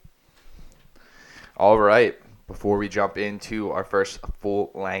All right. Before we jump into our first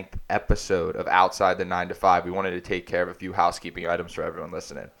full-length episode of Outside the 9 to 5, we wanted to take care of a few housekeeping items for everyone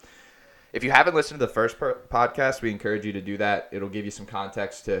listening. If you haven't listened to the first podcast, we encourage you to do that. It'll give you some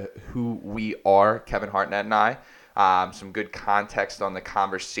context to who we are, Kevin Hartnett and I. Some good context on the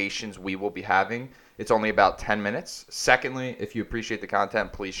conversations we will be having. It's only about 10 minutes. Secondly, if you appreciate the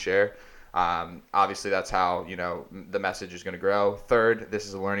content, please share. Obviously, that's how the message is going to grow. Third, this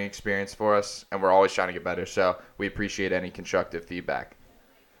is a learning experience for us, and we're always trying to get better. So we appreciate any constructive feedback.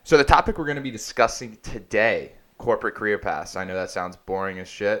 So the topic we're going to be discussing today, corporate career paths. I know that sounds boring as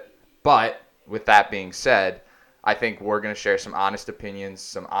shit, but with that being said, I think we're going to share some honest opinions,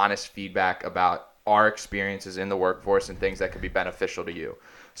 some honest feedback about our experiences in the workforce and things that could be beneficial to you.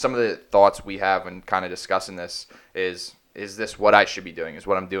 Some of the thoughts we have when kind of discussing this is this what I should be doing? Is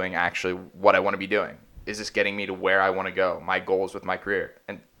what I'm doing actually what I want to be doing? Is this getting me to where I want to go? My goals with my career?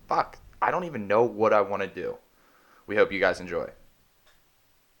 And fuck, I don't even know what I want to do. We hope you guys enjoy.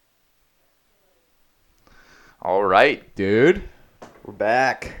 All right, dude. We're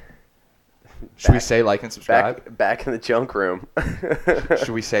back. Should we say like and subscribe? Back in the junk room.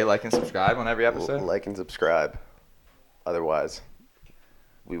 Should we say like and subscribe on every episode? Like and subscribe. Otherwise,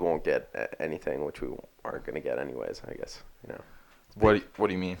 we won't get anything, which we aren't going to get anyways, I guess. What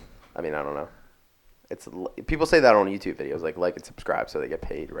do you mean? I mean, I don't know. People say that on YouTube videos, like and subscribe, so they get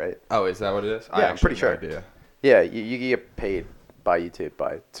paid, right? Oh, is that what it is? Yeah, I'm pretty sure. No idea. Yeah, you get paid by YouTube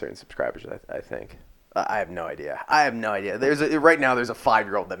by certain subscribers, I think. I have no idea. Right now there's a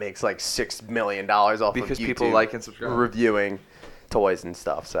 5-year-old that makes like $6 million off because of YouTube people like and subscribe, reviewing toys and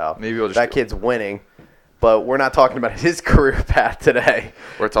stuff. So maybe we'll just that kid's winning. But we're not talking about his career path today.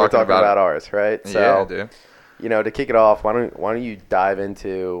 We're talking about ours, right? Yeah, So, dude. To kick it off, why don't you dive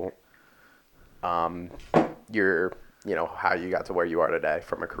into your how you got to where you are today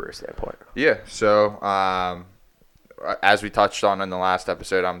from a career standpoint? Yeah. So as we touched on in the last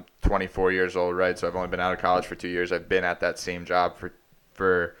episode, I'm 24 years old, right? So I've only been out of college for 2 years. I've been at that same job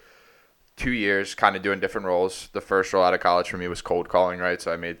for 2 years, kind of doing different roles. The first role out of college for me was cold calling, right?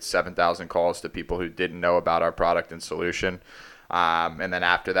 So I made 7,000 calls to people who didn't know about our product and solution. And then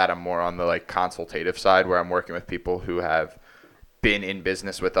after that, I'm more on the consultative side where I'm working with people who have been in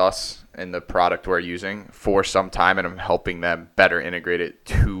business with us and the product we're using for some time, and I'm helping them better integrate it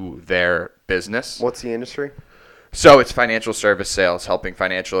to their business. What's the industry? So it's financial service sales, helping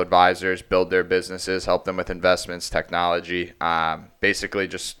financial advisors build their businesses, help them with investments, technology, basically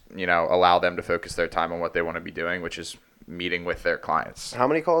just, allow them to focus their time on what they want to be doing, which is meeting with their clients. How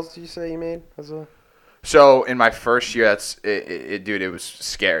many calls did you say you made So in my first year, dude, it was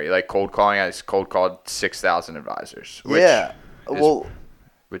scary. Cold calling, I just cold called 6,000 advisors.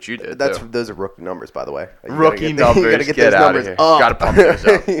 Which you did. Those are rookie numbers, by the way. Rookie numbers. You gotta get those numbers up. Gotta pump those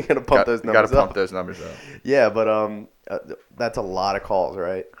up. You gotta pump those numbers up. Gotta pump those numbers up. Yeah, but that's a lot of calls,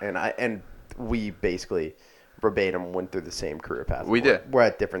 right? And we basically verbatim went through the same career path. We did. We're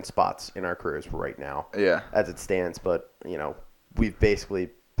at different spots in our careers right now. Yeah. As it stands, but we've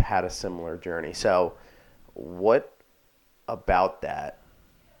basically had a similar journey. So, what about that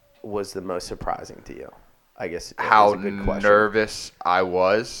was the most surprising to you? I guess how nervous I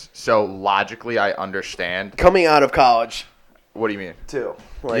was. So logically, I understand. Coming out of college. What do you mean? Too.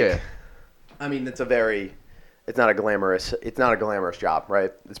 Yeah. I mean, it's not a glamorous job,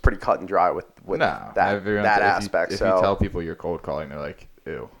 right? It's pretty cut and dry with that aspect. If you tell people you're cold calling, they're like,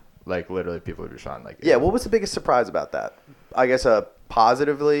 ew. Literally people are just on ew. Yeah, what was the biggest surprise about that? I guess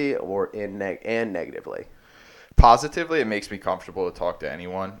positively or and negatively? Positively, it makes me comfortable to talk to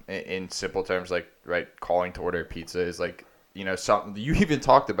anyone in simple terms, calling to order pizza is something you even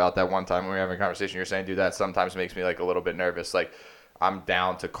talked about that one time when we were having a conversation. You're saying, dude, that sometimes makes me a little bit nervous. I'm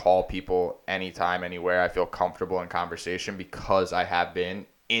down to call people anytime, anywhere. I feel comfortable in conversation because I have been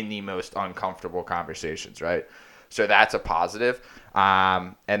in the most uncomfortable conversations, right? So that's a positive.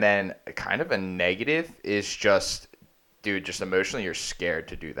 And then kind of a negative is just, dude, just emotionally, you're scared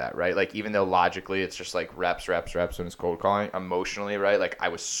to do that, right? Even though logically it's just reps when it's cold calling, emotionally, right? I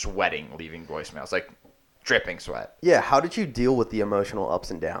was sweating leaving voicemails, dripping sweat. Yeah, how did you deal with the emotional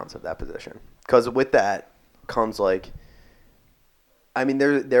ups and downs of that position? Because with that comes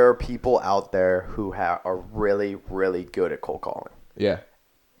there are people out there who are really, really good at cold calling. Yeah.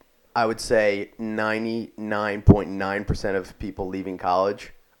 I would say 99.9% of people leaving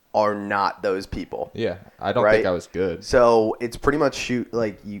college are not those people. Yeah, I don't think I was good. So it's pretty much you're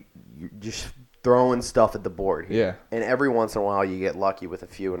just throwing stuff at the board here. Yeah. And every once in a while you get lucky with a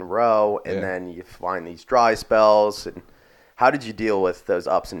few in a row, and then you find these dry spells. And how did you deal with those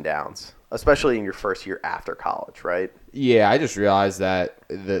ups and downs, especially in your first year after college, right? Yeah, I just realized that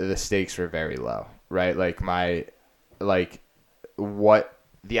the stakes were very low. right? Like what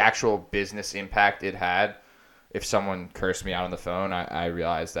the actual business impact it had. If someone cursed me out on the phone, I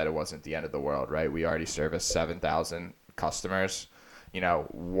realized that it wasn't the end of the world, right? We already service 7,000 customers.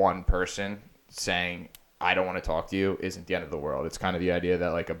 One person saying, I don't want to talk to you isn't the end of the world. It's kind of the idea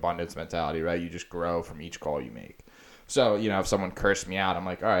that like abundance mentality, right? You just grow from each call you make. So, if someone cursed me out, I'm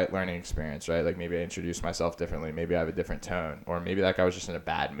like, all right, learning experience, right? Like maybe I introduce myself differently. Maybe I have a different tone, or maybe that guy was just in a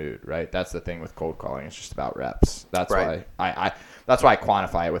bad mood, right? That's the thing with cold calling. It's just about reps. That's Right. why that's why I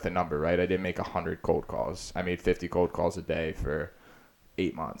quantify it with a number, right? I didn't make 100 cold calls. I made 50 cold calls a day for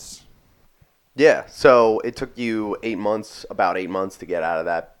 8 months. Yeah. So it took you about 8 months to get out of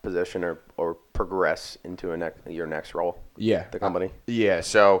that position or progress into your next role. Yeah. The company. Yeah.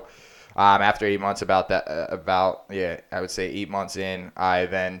 So after 8 months, I would say 8 months in, I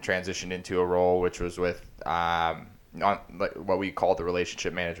then transitioned into a role which was with on like what we call the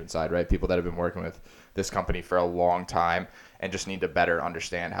relationship management side, right? People that have been working with this company for a long time and just need to better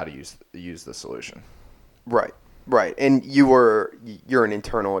understand how to use the solution. Right. Right. And you're an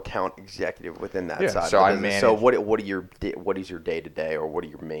internal account executive within that side. So of the I business. manage. So what is your day to day, or what are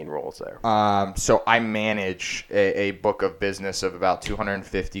your main roles there? So I manage a book of business of about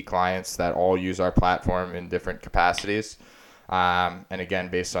 250 clients that all use our platform in different capacities. And again,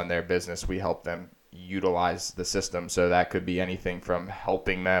 based on their business, we help them utilize the system. So that could be anything from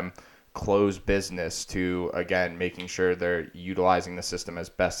helping them close business to, again, making sure they're utilizing the system as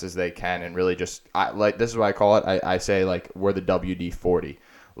best as they can. And really just, this is what I call it. I say, like, we're the WD-40.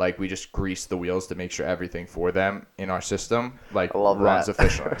 Like, we just grease the wheels to make sure everything for them in our system, like, runs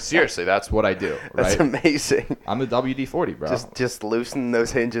efficiently. Seriously, that's what I do, right? That's amazing. I'm the WD-40, bro. Just loosen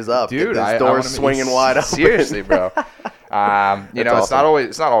those hinges up. Dude, get those doors swinging wide open. Seriously, bro. It's awesome.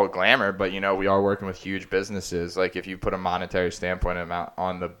 It's not all glamour, but we are working with huge businesses. Like if you put a monetary standpoint amount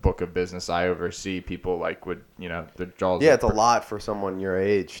on the book of business I oversee, people their jaws. Yeah, it's a lot for someone your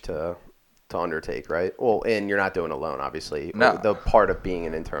age to undertake, right? Well, and you're not doing it alone, obviously. No. The part of being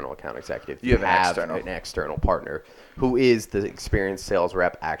an internal account executive, You have an external partner who is the experienced sales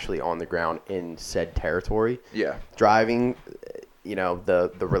rep actually on the ground in said territory. Yeah. Driving,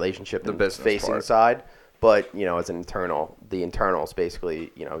 the relationship, The and business facing part. side. But, as an the internals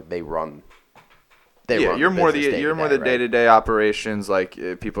basically, they run. You're more the right? day-to-day operations. Like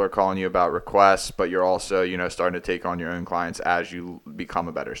people are calling you about requests, but you're also starting to take on your own clients as you become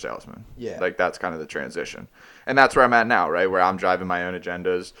a better salesman. Yeah. Like that's kind of the transition, and that's where I'm at now, right? Where I'm driving my own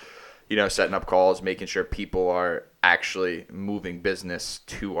agendas, setting up calls, making sure people are actually moving business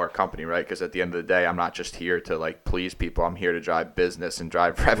to our company, right? Because at the end of the day, I'm not just here to like please people. I'm here to drive business and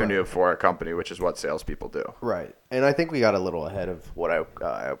drive revenue for our company, which is what salespeople do. Right. And I think we got a little ahead of what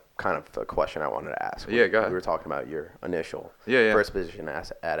I kind of a question I wanted to ask. Yeah, go ahead. We were talking about your initial first position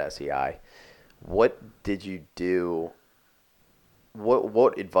at SEI. What did you do?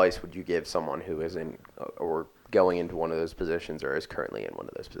 What advice would you give someone who is in or going into one of those positions or is currently in one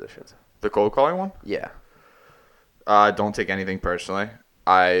of those positions? The cold calling one? Yeah. Don't take anything personally.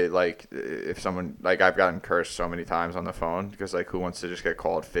 If someone, like I've gotten cursed so many times on the phone because like who wants to just get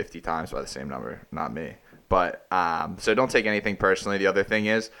called 50 times by the same number? Not me. But so don't take anything personally. The other thing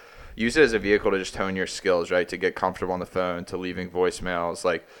is use it as a vehicle to just hone your skills, right? To get comfortable on the phone, to leaving voicemails,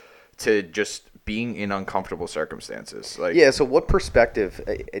 like to just being in uncomfortable circumstances. Like yeah. So what perspective?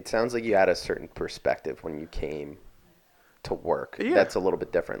 It sounds like you had a certain perspective when you came to work. Yeah. That's a little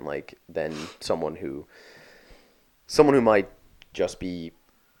bit different, like than someone who might just be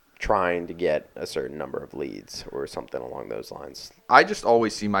trying to get a certain number of leads or something along those lines. I just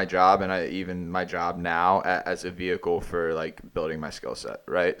always see my job and even my job now as a vehicle for like building my skill set,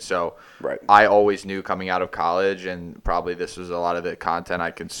 right? So Right. I always knew coming out of college, and probably this was a lot of the content I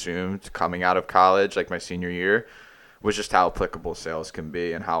consumed coming out of college, like my senior year, was just how applicable sales can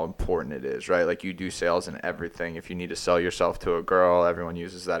be and how important it is, right? Like you do sales in everything. If you need to sell yourself to a girl, everyone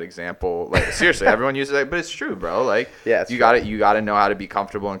uses that example. Like seriously, everyone uses that, but it's true, bro. Like Yeah, you got to know how to be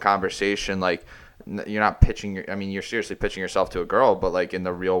comfortable in conversation. Like you're not pitching. You're seriously pitching yourself to a girl, but like in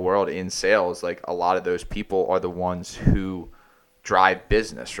the real world in sales, like a lot of those people are the ones who drive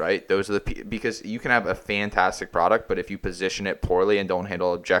business, right? Those are because you can have a fantastic product, but if you position it poorly and don't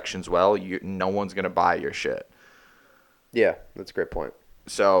handle objections well, no one's gonna buy your shit. Yeah, that's a great point.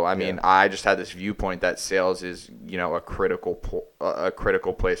 So, I mean, I just had this viewpoint that sales is, a critical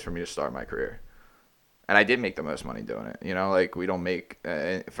place for me to start my career. And I did make the most money doing it. Like we don't make,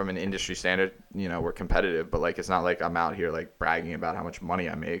 from an industry standard, we're competitive, but like it's not like I'm out here like bragging about how much money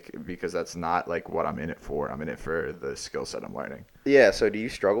I make because that's not like what I'm in it for. I'm in it for the skill set I'm learning. Yeah, so do you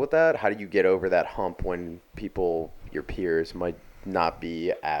struggle with that? How do you get over that hump when your peers might not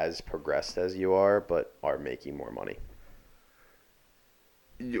be as progressed as you are, but are making more money.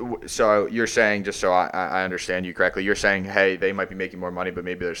 So you're saying, just so I understand you correctly, you're saying, hey, they might be making more money, but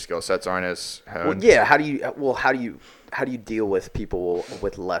maybe their skill sets aren't as honed. Well, yeah. How do you deal with people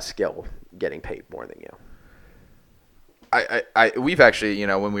with less skill getting paid more than you? We've actually,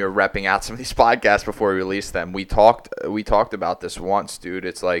 when we were repping out some of these podcasts before we released them, we talked about this once, dude.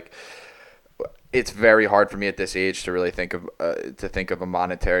 It's like, it's very hard for me at this age to really think of a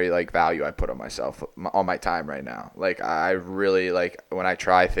monetary like value I put on myself, on my time right now. Like, I really, like, when I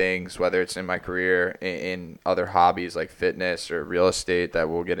try things, whether it's in my career, in other hobbies like fitness or real estate that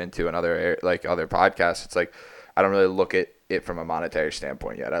we'll get into in other podcasts, it's like I don't really look at it from a monetary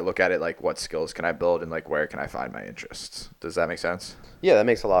standpoint yet. I look at it like, what skills can I build and like where can I find my interests? Does that make sense? Yeah, that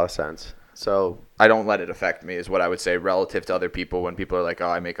makes a lot of sense. So I don't let it affect me is what I would say relative to other people. When people are like, oh,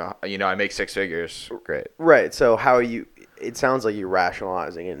 I make six figures. Great. Right. So how are you, it sounds like you're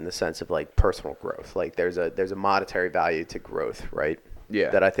rationalizing it in the sense of like personal growth. Like there's a monetary value to growth, right? Yeah.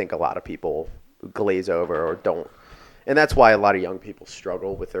 That I think a lot of people glaze over or don't. And that's why a lot of young people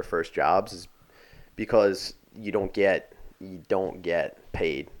struggle with their first jobs, is because you don't get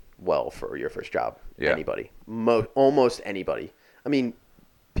paid well for your first job. Yeah. Anybody. Almost anybody. I mean,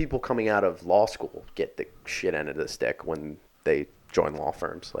 people coming out of law school get the shit end of the stick when they join law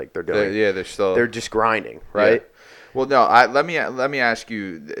firms. Like they're just grinding, right? Yeah. Well, no. Let me ask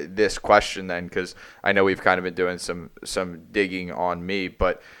you this question then, because I know we've kind of been doing some digging on me,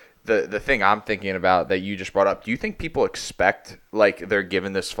 but the thing I'm thinking about that you just brought up, do you think people expect, like, they're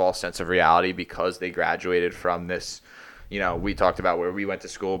given this false sense of reality because they graduated from this? We talked about where we went to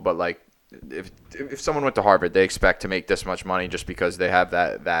school, but like, if someone went to Harvard, they expect to make this much money just because they have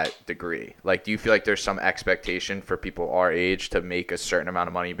that degree. Like, do you feel like there's some expectation for people our age to make a certain amount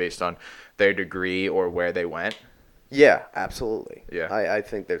of money based on their degree or where they went? Yeah, absolutely. Yeah. I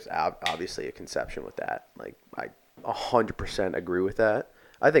think there's obviously a conception with that. Like, I 100% agree with that.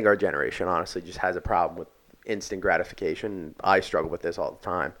 I think our generation honestly just has a problem with instant gratification. I struggle with this all the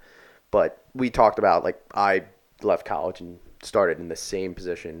time. But we talked about, like, I left college and started in the same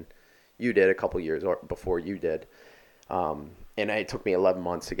position you did a couple years before you did. And it took me 11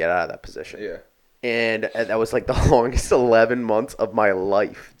 months to get out of that position. Yeah. And that was like the longest 11 months of my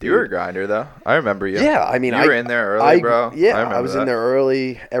life, dude. You were a grinder, though. I remember you. Yeah, I mean, you were in there early, bro. Yeah, I was in there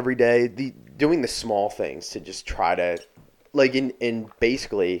early every day, doing the small things to just try to, like, in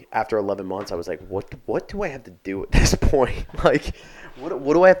basically after 11 months, I was like, what do I have to do at this point? Like,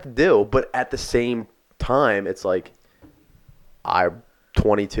 what do I have to do? But at the same time, it's like, I'm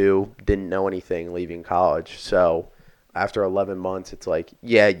 22, didn't know anything leaving college, so after 11 months, it's like,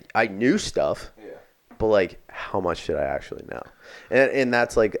 yeah, I knew stuff, but like, how much did I actually know? And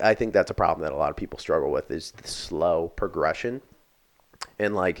that's like, I think that's a problem that a lot of people struggle with, is the slow progression.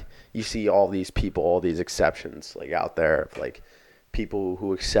 And like, you see all these people, all these exceptions like out there, like people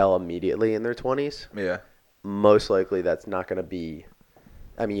who excel immediately in their 20s. Yeah. Most likely that's not going to be,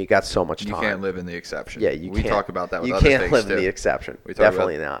 I mean, you got so much time. You can't live in the exception. Yeah, we talk about that with you other things, can't live too. in the exception.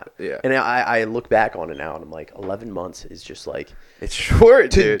 Definitely not. Yeah. And I look back on it now, and I'm like, 11 months is just like, it's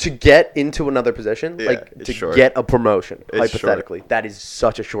short, to get into another position, like to short. get a promotion, It's hypothetically. short. That is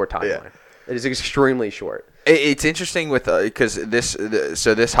such a short timeline. Yeah. It is extremely short. It's interesting with because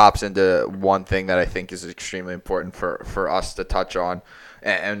this hops into one thing that I think is extremely important for us to touch on,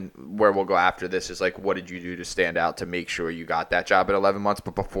 and where we'll go after this is like, what did you do to stand out to make sure you got that job at 11 months?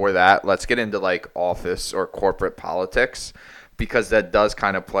 But before that, let's get into like office or corporate politics, because that does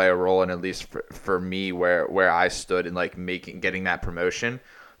kind of play a role in, at least for me, where I stood in like getting that promotion.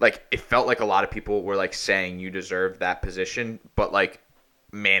 Like, it felt like a lot of people were like saying you deserved that position, but like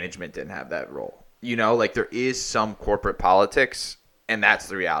management didn't have that role. Like, there is some corporate politics, and that's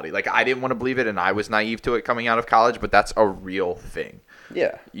the reality. Like, I didn't want to believe it, and I was naive to it coming out of college, but that's a real thing.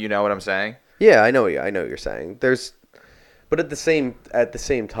 Yeah. You know what I'm saying? Yeah, I know what you're saying. But at the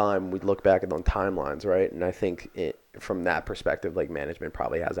same time, we look back on timelines, right? And I think from that perspective, like, management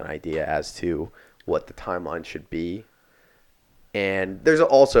probably has an idea as to what the timeline should be. And there's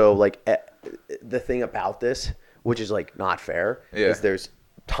also like the thing about this, which is like not fair, is there's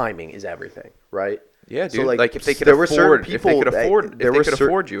timing is everything, right? Yeah, dude. So like if they could afford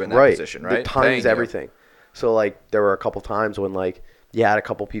you in that position, right? The timing is everything. So like, there were a couple times when like you had a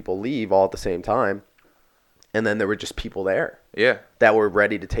couple people leave all at the same time, and then there were just people there, that were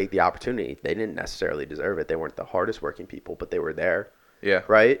ready to take the opportunity. They didn't necessarily deserve it. They weren't the hardest working people, but they were there. Yeah.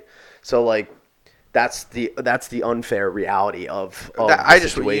 Right. So like, that's the unfair reality of I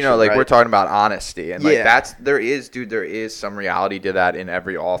just, situation, like, right? we're talking about honesty, and like there is some reality to that in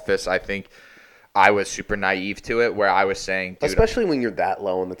every office. I think I was super naive to it, where I was saying, dude, Especially when you're that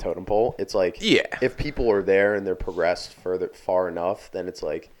low in the totem pole, it's like, yeah, if people are there and they're progressed far enough, then it's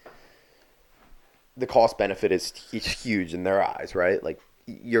like the cost benefit is huge in their eyes, right? Like,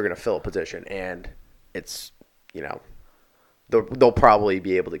 you're gonna fill a position, and it's, you know, they'll probably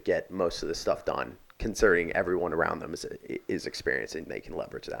be able to get most of the stuff done, considering everyone around them is experienced and they can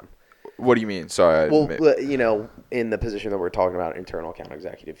leverage them. What do you mean? Sorry. Well, you know, in the position that we're talking about, internal account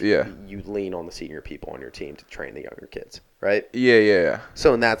executive, Yeah. you lean on the senior people on your team to train the younger kids, right? Yeah.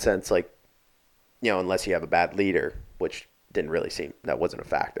 So in that sense, like, you know, unless you have a bad leader, which that wasn't a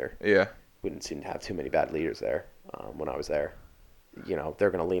factor. Yeah. We didn't seem to have too many bad leaders there when I was there. You know,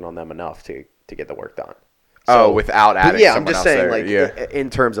 they're going to lean on them enough to get the work done. So, without adding yeah, I'm someone just else saying, there. like, in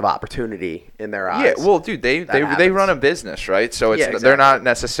terms of opportunity in their eyes. Yeah, well, dude, they happens. run a business, right? So it's Yeah, exactly. they're not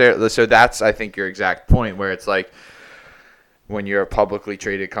necessarily. So that's, I think, your exact point, where it's like, when you're a publicly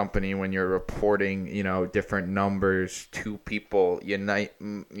traded company, when you're reporting, you know, different numbers to people, you might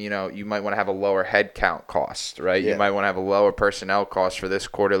want to have a lower headcount cost, right? Yeah. You might want to have a lower personnel cost for this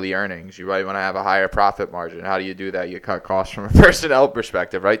quarterly earnings. You might want to have a higher profit margin. How do you do that? You cut costs from a personnel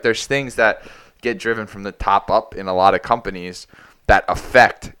perspective, right? There's things that get driven from the top up in a lot of companies that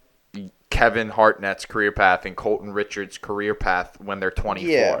affect Kevin Hartnett's career path and Colton Richards' career path when they're 24.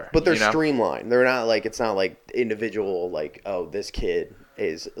 Yeah, but they're you know? streamlined. They're not like, it's not like individual, like, oh, this kid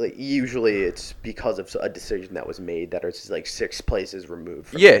is, like, usually it's because of a decision that was made that is like 6 places removed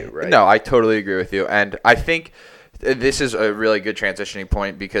from you, right? No, I totally agree with you. And I think this is a really good transitioning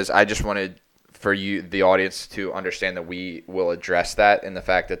point, because I just wanted for you, the audience, to understand that we will address that, and the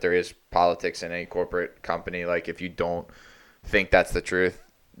fact that there is politics in a corporate company. Like, if you don't think that's the truth,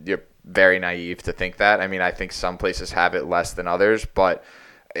 you're very naive to think that. I mean, I think some places have it less than others, but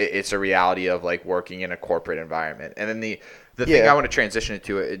it's a reality of, like, working in a corporate environment. And then the thing I want to transition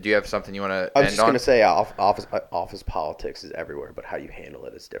into it. Do you have something you want to end on? I was just going to say office politics is everywhere, but how you handle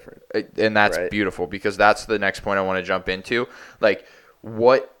it is different. And that's right? beautiful, because that's the next point I want to jump into. Like,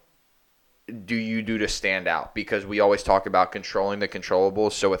 what do you do to stand out? Because we always talk about controlling the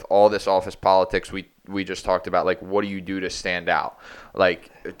controllables. So with all this office politics we just talked about, like, what do you do to stand out?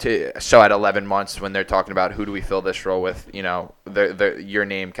 Like, so at 11 months, when they're talking about who do we fill this role with, you know, your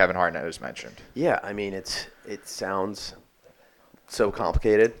name, Kevin Hartnett, is mentioned. Yeah, I mean, it sounds so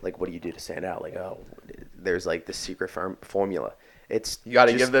complicated. Like, what do you do to stand out? Like, oh, there's like the secret formula. You got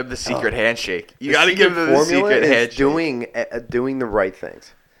to give them the secret handshake. You got to give them the secret handshake. Doing the right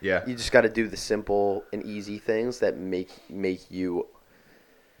things. Yeah. You just got to do the simple and easy things that make you,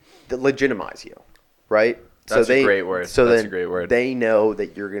 that legitimize you, right? That's a great word. That's a great word. They know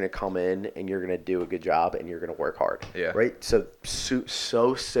that you're going to come in and you're going to do a good job and you're going to work hard. Yeah. Right? So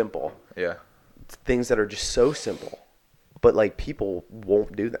simple. Yeah. Things that are just so simple, but like people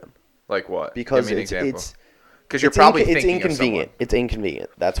won't do them. Like what? Because give me an it's example. Because you're probably thinking inconvenient. Of someone. It's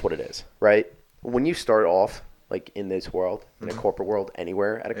inconvenient. That's what it is, right? When you start off, like, in this world, in a corporate world,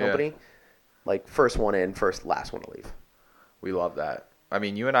 anywhere at a company, like, first one in, last one to leave. We love that. I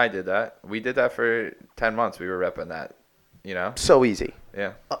mean, you and I did that. We did that for 10 months. We were repping that, you know? So easy.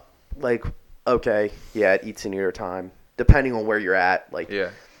 Yeah. Like, okay, yeah, it eats into your time. Depending on where you're at, like,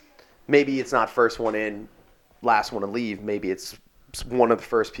 maybe it's not first one in, last one to leave. Maybe it's one of the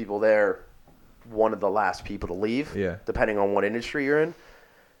first people there, one of the last people to leave. Yeah. Depending on what industry you're in.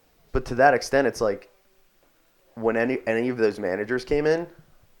 But to that extent, it's like, when any of those managers came in,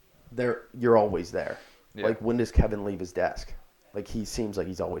 you're always there. Yeah. Like, when does Kevin leave his desk? Like, he seems like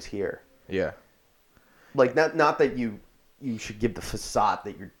he's always here. Yeah. Like, not that you should give the facade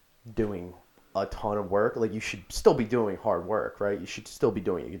that you're doing a ton of work. Like, you should still be doing hard work, right? You should still be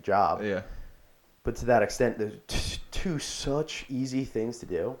doing a good job. Yeah. But to that extent, there's two such easy things to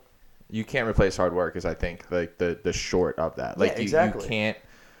do. You can't replace hard work, is, I think, like, the short of that. Like, exactly. You can't.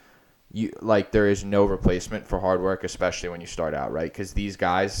 There is no replacement for hard work, especially when you start out, right? Because these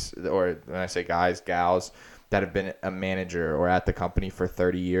guys, or when I say guys, gals, that have been a manager or at the company for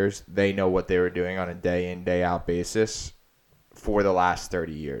 30 years, they know what they were doing on a day in, day out basis for the last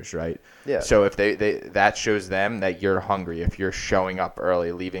 30 years, right? Yeah. So if they that shows them that you're hungry, if you're showing up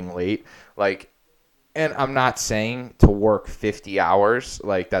early, leaving late, like, and I'm not saying to work 50 hours,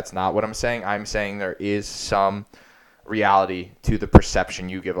 like, that's not what I'm saying. I'm saying there is some reality to the perception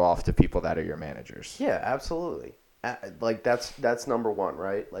you give off to people that are your managers. Yeah, absolutely. Like, that's number one,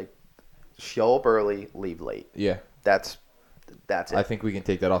 right? Like, show up early, leave late. Yeah. That's That's it. I think we can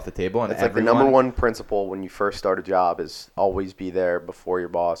take that off the table. And it's like the number one principle when you first start a job is always be there before your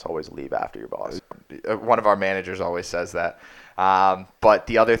boss, always leave after your boss. One of our managers always says that. But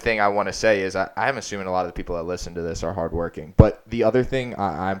the other thing I want to say is I'm assuming a lot of the people that listen to this are hardworking. But the other thing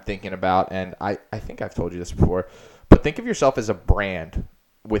I'm thinking about, and I think I've told you this before, but think of yourself as a brand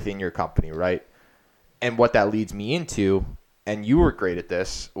within your company, right? And what that leads me into, and you were great at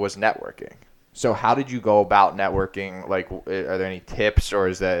this, was networking. So how did you go about networking? Like, are there any tips, or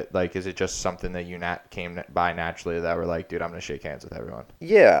is it just something that you came by naturally that were like, dude, I'm going to shake hands with everyone?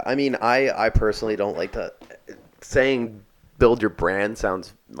 Yeah, I mean, I personally don't like to – saying build your brand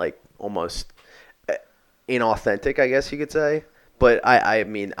sounds like almost inauthentic, I guess you could say. But I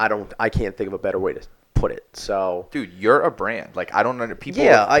mean, I can't think of a better way to put it. So, dude, you're a brand. Like, I don't know. People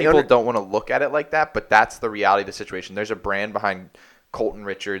don't want to look at it like that, but that's the reality of the situation. There's a brand behind Colton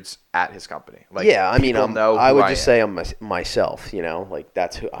Richards at his company. Like, yeah, I mean, I would just say I'm myself. You know, like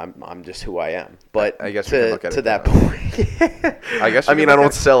that's who I'm just who I am. But I guess we can look at to it that point, I guess. I mean, I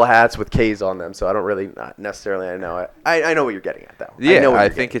don't sell hats with K's on them, so I don't really not necessarily. I know it. I know what you're getting at, though. Yeah, I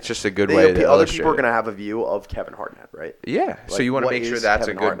think it's just a good way to other people are going to have a view of Kevin Hartnett, right? Yeah, like, so you want to make sure that's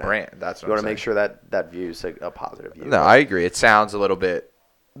Kevin a good Hartnett? brand. That's what you want to make sure that view is a positive view. No, I agree. It sounds a little bit.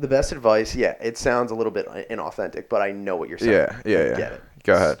 The best advice, yeah, it sounds a little bit inauthentic, but I know what you're saying. Yeah. Get it.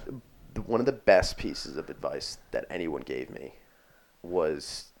 Go ahead. One of the best pieces of advice that anyone gave me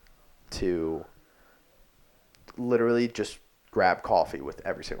was to literally just grab coffee with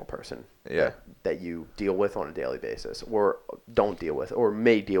every single person that you deal with on a daily basis, or don't deal with, or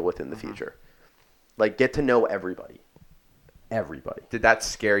may deal with in the future. Like, get to know everybody. Everybody. Did that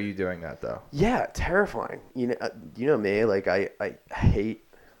scare you doing that, though? Yeah, terrifying. You know me. Like, I hate,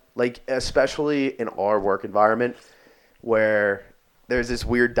 like, especially in our work environment, where there's this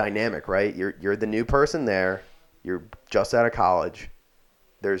weird dynamic, right? You're the new person there. You're just out of college.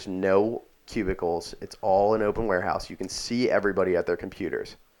 There's no cubicles. It's all an open warehouse. You can see everybody at their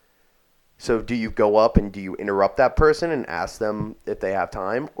computers. So do you go up and do you interrupt that person and ask them if they have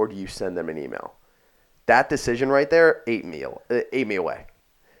time, or do you send them an email? That decision right there ate me away.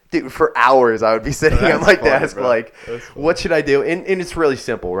 Dude, for hours I would be sitting at my desk like, what should I do? And it's really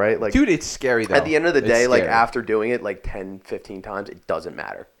simple, right? Like, dude, it's scary though. At the end of the day, like after doing it like 10, 15 times, it doesn't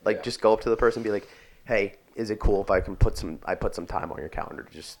matter. Like, just go up to the person and be like, hey, is it cool if I can put some time on your calendar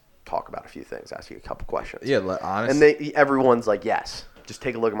to just talk about a few things, ask you a couple questions? Yeah, honestly. And everyone's like, yes. Just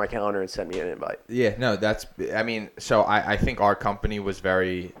take a look at my calendar and send me an invite. Yeah, no, so I think our company was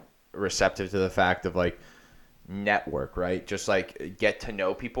very receptive to the fact of like, network, right? Just like get to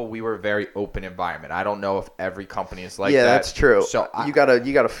know people. We were a very open environment. I don't know if every company is like that. Yeah, that's true. So you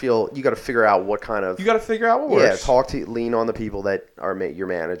gotta figure out what kind of. You gotta figure out what works. Yeah, lean on the people that are your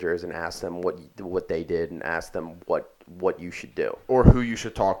managers and ask them what they did and ask them what you should do or who you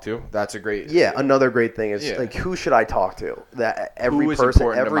should talk to. That's a great. Yeah, another great thing is like, who should I talk to? That every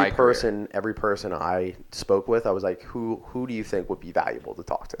person I spoke with, I was like, who do you think would be valuable to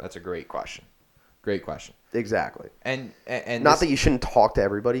talk to? That's a great question. Great question. Exactly. And not that you shouldn't talk to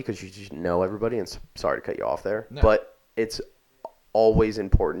everybody because you just know everybody. And sorry to cut you off there, but it's always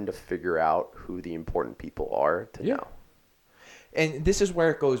important to figure out who the important people are to know. And this is where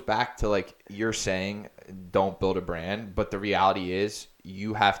it goes back to like you're saying, don't build a brand, but the reality is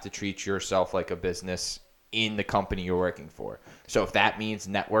you have to treat yourself like a business in the company you're working for. So if that means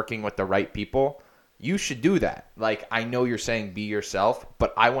networking with the right people, you should do that. Like, I know you're saying be yourself,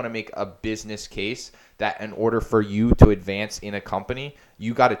 but I want to make a business case that in order for you to advance in a company,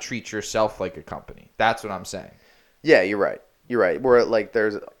 you got to treat yourself like a company. That's what I'm saying. Yeah, you're right. Where like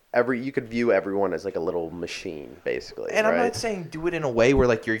you could view everyone as like a little machine, basically. And right? I'm not saying do it in a way where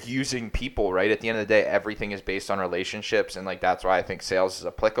like you're using people, right? At the end of the day, everything is based on relationships, and like that's why I think sales is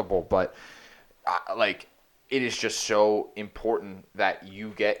applicable. But like, it is just so important that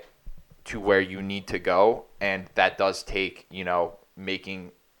you get to where you need to go, and that does take,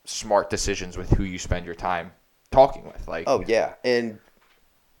 making smart decisions with who you spend your time talking with. Like, oh yeah, and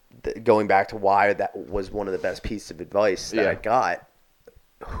going back to why that was one of the best pieces of advice that I got.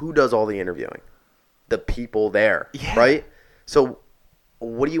 Who does all the interviewing? The people there, right? So,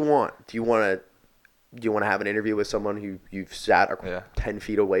 what do you want? Do you want to have an interview with someone who you've sat 10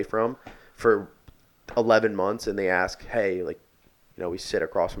 feet away from for 11 months, and they ask, hey, like, we sit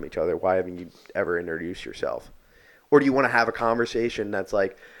across from each other. Why haven't you ever introduced yourself? Or do you want to have a conversation that's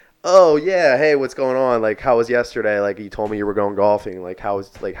like, oh yeah, hey, what's going on? Like, how was yesterday? Like, you told me you were going golfing. Like,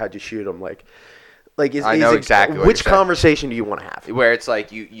 how'd you shoot them? I know exactly what which conversation do you want to have? Where it's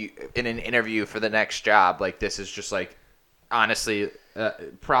like you in an interview for the next job, like this is just like, honestly,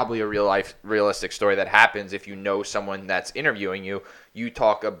 probably a realistic story that happens if you know someone that's interviewing you. You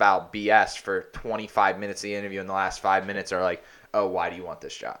talk about BS for 25 minutes of the interview, and the last 5 minutes are like, oh, why do you want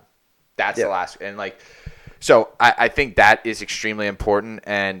this job? That's the last. And like, so I think that is extremely important.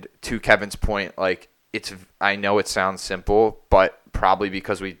 And to Kevin's point, like, I know it sounds simple, but probably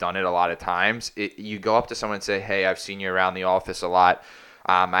because we've done it a lot of times, you go up to someone and say, hey, I've seen you around the office a lot.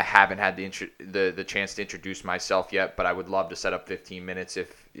 I haven't had the chance to introduce myself yet, but I would love to set up 15 minutes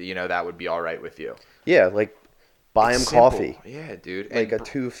if, that would be all right with you. Yeah, like buy him coffee. Yeah, dude. Like a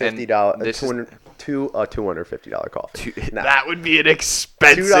 $250 coffee. That would be an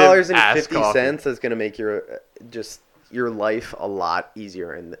expensive $2.50 is going to make your life a lot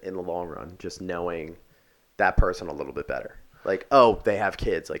easier in the long run, just knowing that person a little bit better. Like, oh, they have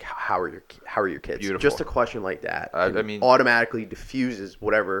kids. Like, how are your kids? Beautiful. Just a question like that. I mean, automatically diffuses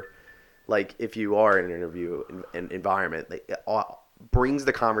whatever. Like, if you are in an interview environment, it brings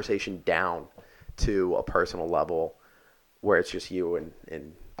the conversation down to a personal level where it's just you and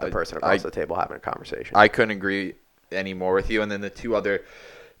the person across the table having a conversation. I couldn't agree any more with you. And then the two other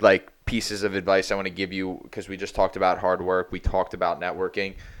pieces of advice I want to give you, because we just talked about hard work, we talked about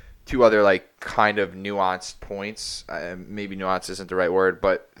networking. Two other kind of nuanced points. Maybe nuance isn't the right word,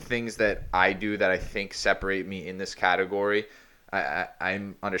 but things that I do that I think separate me in this category. I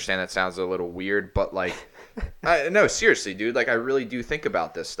understand that sounds a little weird, but no, seriously, dude. I really do think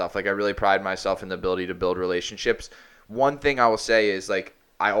about this stuff. I really pride myself in the ability to build relationships. One thing I will say is I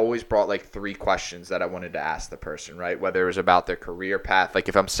always brought 3 questions that I wanted to ask the person, right? Whether it was about their career path.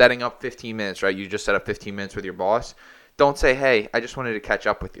 If I'm setting up 15 minutes, right? You just set up 15 minutes with your boss. Don't say, hey, I just wanted to catch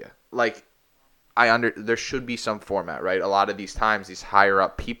up with you. There should be some format, right? A lot of these times, these higher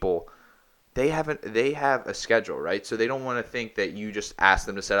up people, they have a schedule, right? So they don't want to think that you just ask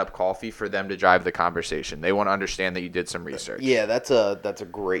them to set up coffee for them to drive the conversation. They want to understand that you did some research. Yeah, that's a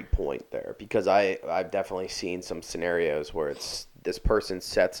great point there, because I've definitely seen some scenarios where it's this person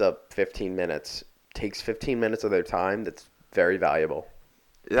sets up 15 minutes, takes 15 minutes of their time that's very valuable.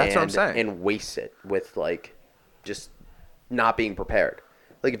 That's what I'm saying. And wastes it with just not being prepared.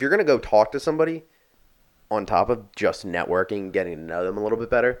 If you're going to go talk to somebody on top of just networking, getting to know them a little bit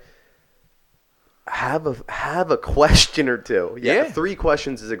better, have a question or two. Yeah. 3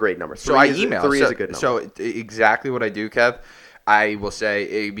 questions is a great number. So I email. 3 is a good number. So exactly what I do, Kev, I will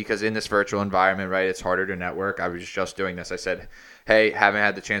say, because in this virtual environment, right, it's harder to network. I was just doing this. I said, hey, haven't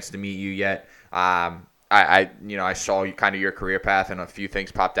had the chance to meet you yet. I saw kind of your career path, and a few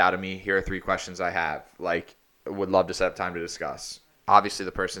things popped out of me. Here are 3 questions I have. Would love to set up time to discuss. Obviously,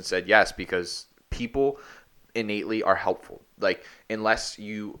 the person said yes, because people innately are helpful. Unless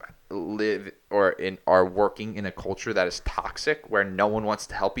you live or are working in a culture that is toxic, where no one wants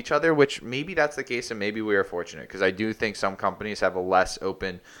to help each other, which maybe that's the case, and maybe we are fortunate, because I do think some companies have a less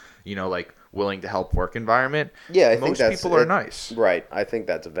open, willing to help work environment. Yeah, I think most people are nice. Right. I think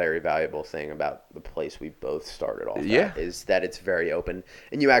that's a very valuable thing about the place we both started off at, is that it's very open,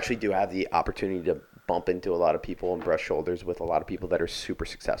 and you actually do have the opportunity to bump into a lot of people and brush shoulders with a lot of people that are super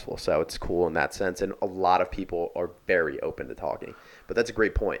successful. So it's cool in that sense, and a lot of people are very open to talking. But that's a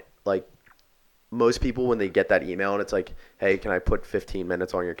great point. Most people, when they get that email and it's hey, can I put 15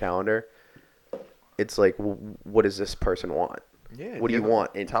 minutes on your calendar? It's what does this person want? Yeah. What do you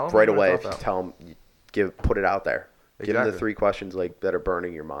want? And right away, tell them, put it out there. Exactly. Give them the 3 questions that are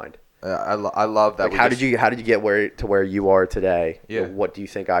burning your mind. I love that. How did you get where you are today? Yeah. What do you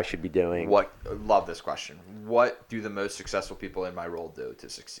think I should be doing? Love this question. What do the most successful people in my role do to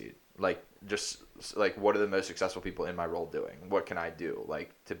succeed? What are the most successful people in my role doing? What can I do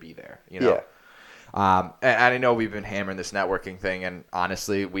to be there? Yeah. And I know we've been hammering this networking thing, and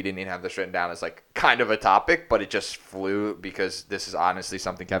honestly, we didn't even have this written down as kind of a topic, but it just flew, because this is honestly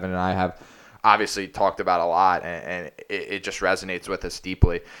something Kevin and I have obviously talked about a lot, and it just resonates with us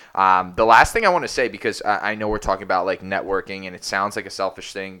deeply. The last thing I want to say, because I know we're talking about networking, and it sounds like a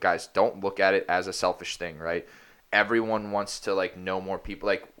selfish thing. Guys, don't look at it as a selfish thing, right? Everyone wants to know more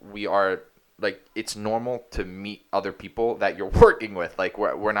people. We are it's normal to meet other people that you're working with.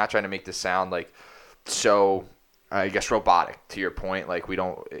 We're not trying to make this sound so I guess robotic, to your point.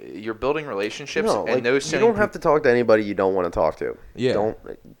 You're building relationships, and those you don't have to talk to anybody you don't want to talk to. Yeah. Don't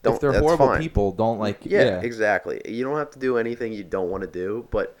if they're horrible fine. people, don't Yeah, exactly. You don't have to do anything you don't want to do,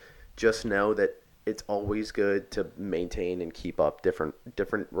 but just know that it's always good to maintain and keep up different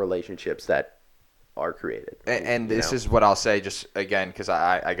relationships that are created. And this is what I'll say, just again, because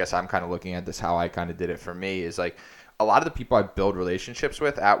I guess I'm kind of looking at this how I kind of did it for me, is a lot of the people I build relationships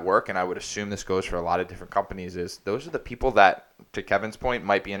with at work, and I would assume this goes for a lot of different companies, is those are the people that, to Kevin's point,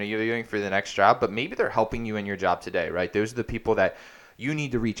 might be interviewing for the next job, but maybe they're helping you in your job today, right? Those are the people that you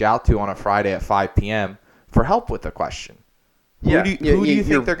need to reach out to on a Friday at 5 p.m. for help with a question. Yeah. Who do you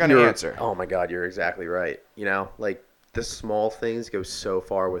think they're going to answer? Oh my God, you're exactly right. You know, like the small things go so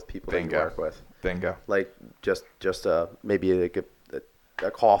far with people that you work with. Bingo. Like just maybe like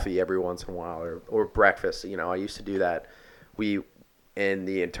a coffee every once in a while or breakfast. You know, I used to do that. We in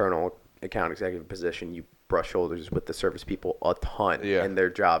the internal account executive position, you brush shoulders with the service people a ton, and their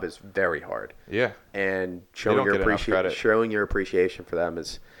job is very hard. Yeah. And showing your appreciation for them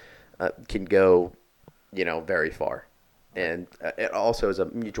is can go, you know, very far. And it also is a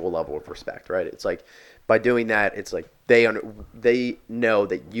mutual level of respect, right? It's like by doing that, it's like they know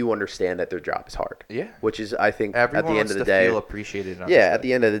that you understand that their job is hard. Yeah. Which is, I think, everyone at the end wants of the to day, feel appreciated. At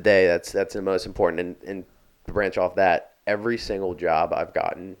the end of the day, that's the most important. And to branch off that, every single job I've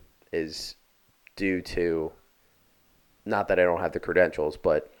gotten is due to, not that I don't have the credentials,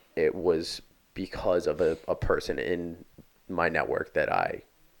 but it was because of a person in my network that I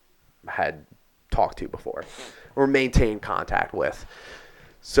had talked to before or maintained contact with.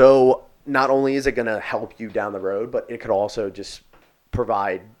 So not only is it going to help you down the road, but it could also just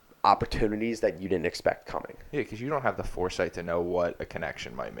provide opportunities that you didn't expect coming. Yeah, because you don't have the foresight to know what a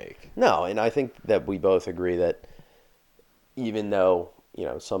connection might make. No, and I think that we both agree that even though, you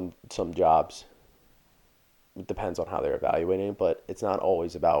know, some jobs, it depends on how they're evaluating, but it's not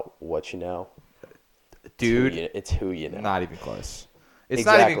always about what you know. Dude, it's who you know. Not even close. It's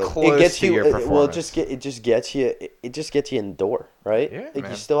Exactly. not even close to your performance. Well, it just gets you in the door, right? Yeah,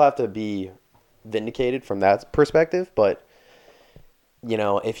 You still have to be vindicated from that perspective, but you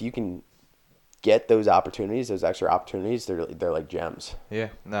know, if you can get those opportunities, those extra opportunities, they're like gems. Yeah,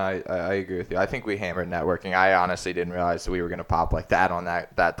 no, I agree with you. I think we hammered networking. I honestly didn't realize that we were going to pop like that on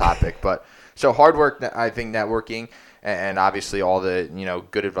that topic. But so hard work, I think networking, and obviously all the, you know,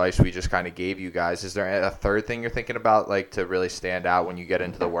 good advice we just kind of gave you guys. Is there a third thing you're thinking about, like, to really stand out when you get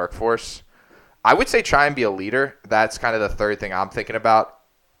into the workforce? I would say try and be a leader. That's kind of the third thing I'm thinking about.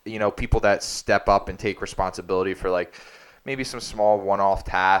 You know, people that step up and take responsibility for, like, maybe some small one-off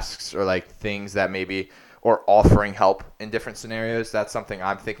tasks or like things that maybe, or offering help in different scenarios. That's something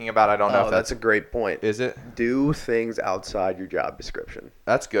I'm thinking about. I don't know if that's a great point. Is it? Do things outside your job description.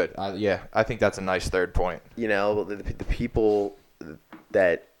 That's good. Yeah, I think that's a nice third point. You know, the people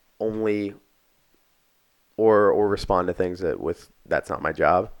that only or respond to things that's not my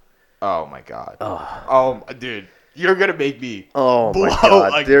job. Oh my God. Oh, dude. You're gonna make me blow my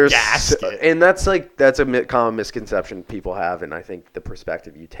God. There's gasket. And that's a common misconception people have, and I think the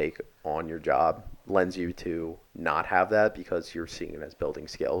perspective you take on your job lends you to not have that because you're seeing it as building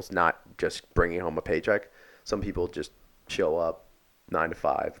skills, not just bringing home a paycheck. Some people just show up 9 to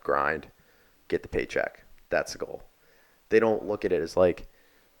 5, grind, get the paycheck. That's the goal. They don't look at it as like,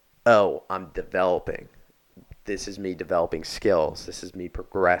 oh, I'm developing. This is me developing skills. This is me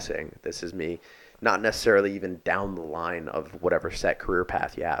progressing. This is me not necessarily even down the line of whatever set career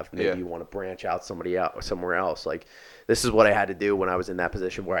path you have. Maybe you want to branch out somewhere else. Like, this is what I had to do when I was in that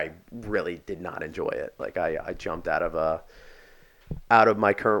position where I really did not enjoy it. Like, I jumped out of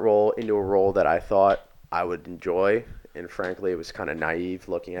my current role into a role that I thought I would enjoy. And frankly, it was kind of naive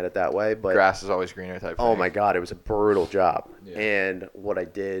looking at it that way. But grass is always greener type thing. Oh my God, it was a brutal job. Yeah. And what I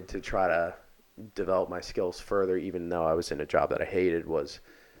did to try to develop my skills further, even though I was in a job that I hated, was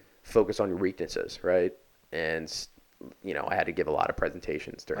focus on your weaknesses, right? And, you know, I had to give a lot of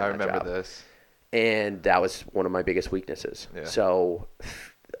presentations during that job. I remember this. And that was one of my biggest weaknesses. Yeah. So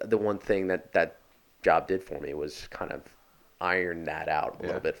the one thing that job did for me was kind of iron that out a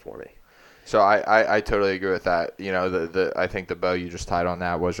little bit for me. So I totally agree with that. You know, I think the bow you just tied on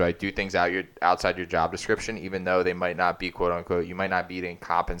that was right. Do things outside your job description, even though they might not be, quote unquote, you might not be getting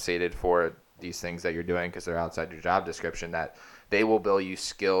compensated for these things that you're doing because they're outside your job description, that they will build you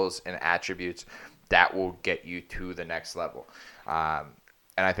skills and attributes that will get you to the next level.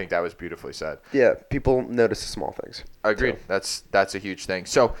 And I think that was beautifully said. Yeah, people notice the small things. Agreed. So. That's a huge thing.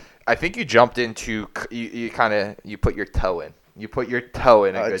 So I think you jumped into you put your toe in. You put your toe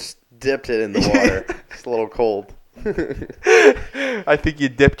in. I just dipped it in the water. It's a little cold. I think you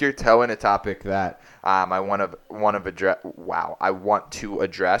dipped your toe in a topic that I want to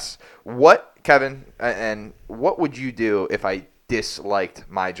address. What, Kevin, and what would you do if I disliked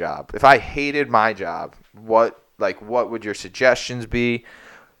my job? If I hated my job, what would your suggestions be?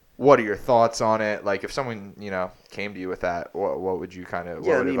 What are your thoughts on it? Like, if someone, you know, came to you with that, what would you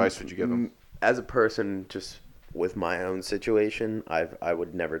advice would you give them? As a person, just with my own situation, I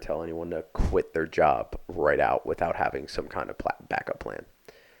would never tell anyone to quit their job right out without having some kind of backup plan.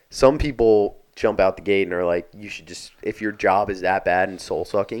 Some people jump out the gate and are like, you should just, if your job is that bad and soul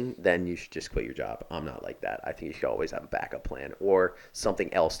sucking, then you should just quit your job. I'm not like that. I think you should always have a backup plan or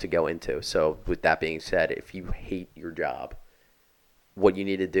something else to go into. So with that being said, if you hate your job, what you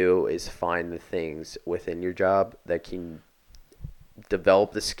need to do is find the things within your job that can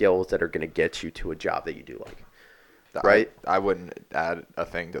develop the skills that are going to get you to a job that you do like. Right? I wouldn't add a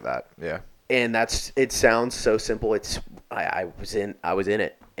thing to that. Yeah. And it sounds so simple. I was in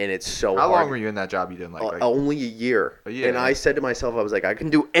it, and it's so How hard. long were you in that job you didn't like? Only a year. A year, And yeah. I said to myself, I was like, I can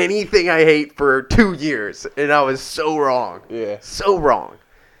do anything I hate for 2 years, and I was so wrong. Yeah. So wrong.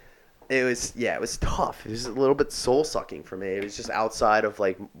 It was tough. It was a little bit soul sucking for me. It was just outside of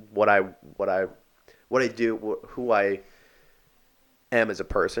like what I do, who I am as a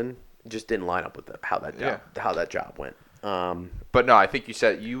person. It just didn't line up with how that job went. But no, I think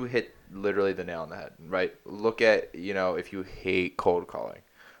you hit literally the nail on the head, right? Look at, if you hate cold calling,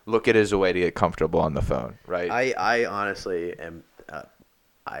 look at it as a way to get comfortable on the phone, right? I honestly am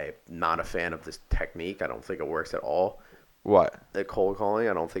I'm not a fan of this technique. I don't think it works at all. What? The cold calling,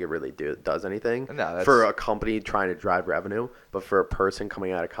 I don't think it really does anything. No, that's... For a company trying to drive revenue, but for a person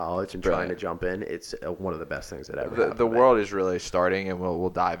coming out of college and trying to jump in, it's one of the best things that ever happened. The world is really starting, and we'll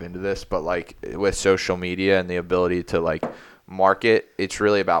dive into this, but like with social media and the ability to like market, it's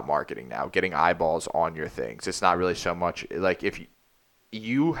really about marketing now, getting eyeballs on your things. It's not really so much like if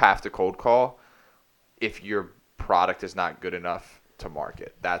you have to cold call if your product is not good enough to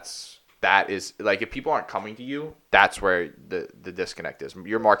market. That is like if people aren't coming to you, that's where the disconnect is.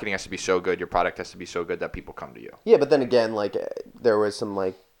 Your marketing has to be so good, your product has to be so good that people come to you. Yeah, but then again, like there was some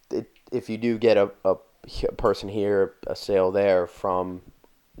like if you do get a person here, a sale there from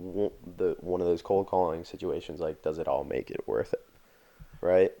one of those cold calling situations, like does it all make it worth it,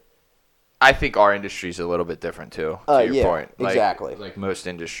 right? I think our industry is a little bit different too. To your point, exactly. Like most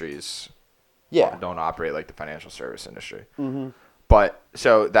industries, yeah, don't operate like the financial service industry. Mm-hmm. But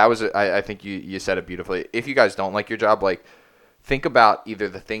so that was, I think you said it beautifully. If you guys don't like your job, like think about either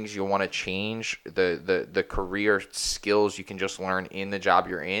the things you want to change, the career skills you can just learn in the job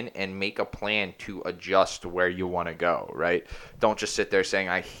you're in, and make a plan to adjust where you want to go, right? Don't just sit there saying,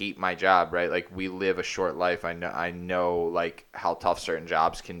 I hate my job, right? Like we live a short life. I know like how tough certain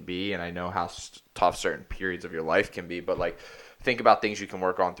jobs can be, and I know how tough certain periods of your life can be, but like think about things you can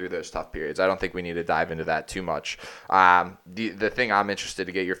work on through those tough periods. I don't think we need to dive into that too much. The thing I'm interested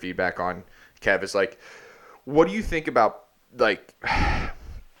to get your feedback on, Kev, is like, what do you think about, like,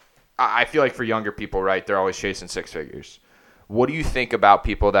 I feel like for younger people, right, they're always chasing six figures. What do you think about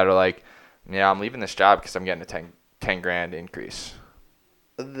people that are like, yeah, I'm leaving this job because I'm getting a 10 grand increase?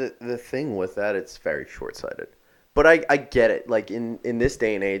 The thing with that, it's very short-sighted. But I get it. Like, in this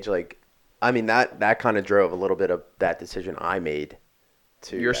day and age, like, I mean, that kind of drove a little bit of that decision I made.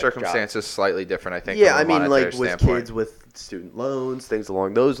 To your circumstance is slightly different, I think. Yeah, I mean, like, with kids with student loans, things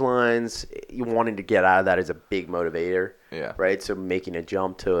along those lines, you wanting to get out of that is a big motivator. Yeah. Right? So making a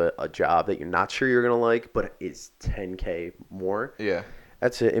jump to a job that you're not sure you're going to like, but it's $10K more. Yeah.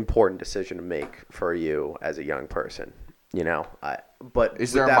 That's an important decision to make for you as a young person. You know, but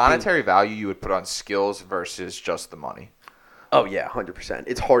is there a monetary value you would put on skills versus just the money? Oh yeah, 100%.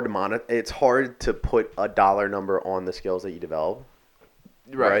 It's hard to It's hard to put a dollar number on the skills that you develop.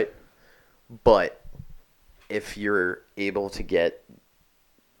 Right. But if you're able to get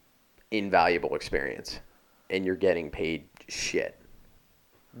invaluable experience and you're getting paid shit,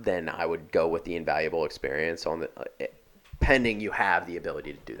 then I would go with the invaluable experience on the pending you have the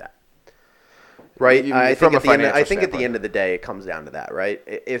ability to do that. Right? I think at the end of the day, it comes down to that, right?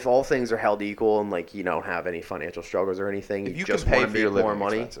 If all things are held equal and like you don't have any financial struggles or anything, if you just can pay want to make more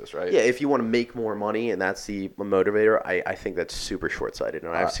money, right? Yeah, if you want to make more money and that's the motivator, I think that's super short-sighted.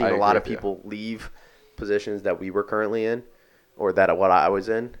 And I've seen a lot of people leave positions that we were currently in or that what I was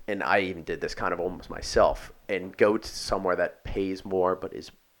in, and I even did this kind of almost myself, and go to somewhere that pays more but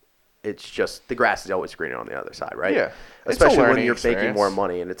it's just the grass is always greener on the other side, right? Yeah. Especially when you're making more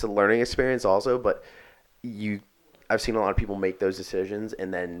money, and it's a learning experience also. But I've seen a lot of people make those decisions,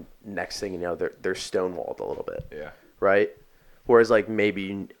 and then next thing you know, they're stonewalled a little bit. Yeah. Right. Whereas like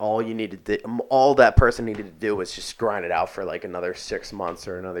maybe all that person needed to do was just grind it out for like another 6 months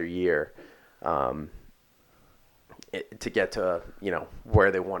or another year, to get to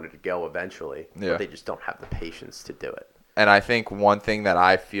where they wanted to go eventually. Yeah. But they just don't have the patience to do it. And I think one thing that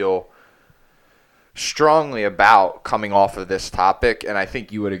I feel strongly about coming off of this topic, and I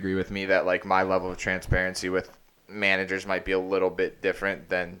think you would agree with me that like my level of transparency with managers might be a little bit different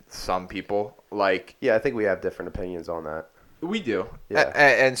than some people. Like, yeah, I think we have different opinions on that. We do. Yeah.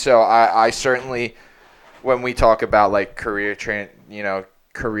 And so I certainly, when we talk about like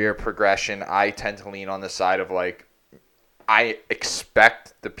career progression, I tend to lean on the side of like, I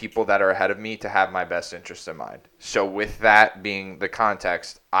expect the people that are ahead of me to have my best interest in mind. So with that being the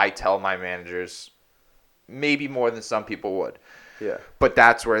context, I tell my managers maybe more than some people would. Yeah. But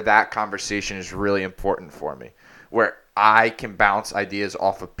that's where that conversation is really important for me, where I can bounce ideas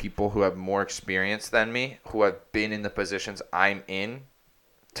off of people who have more experience than me, who have been in the positions I'm in,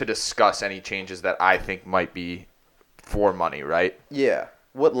 to discuss any changes that I think might be for money, right? Yeah.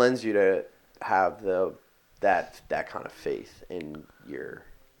 What lends you to have that kind of faith in your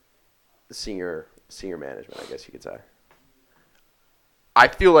senior management, I guess you could say? I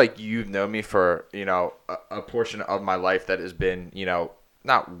feel like you've known me for, a portion of my life that has been,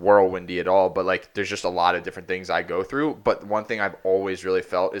 not whirlwindy at all, but like there's just a lot of different things I go through. But one thing I've always really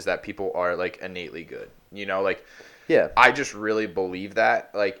felt is that people are like innately good, Yeah. I just really believe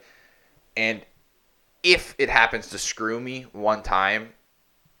that. Like, and if it happens to screw me one time,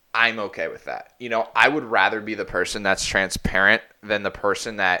 I'm okay with that. I would rather be the person that's transparent than the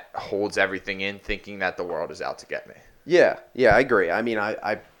person that holds everything in thinking that the world is out to get me. Yeah, I agree. I mean,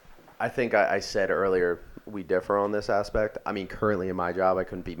 I think I said earlier we differ on this aspect. I mean, currently in my job, I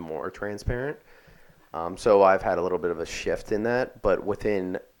couldn't be more transparent. So I've had a little bit of a shift in that, but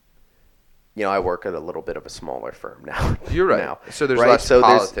within, I work at a little bit of a smaller firm now. You're right. Now, so there's right? less so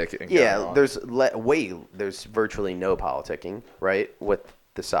politicking. Yeah, there's virtually no politicking, right? With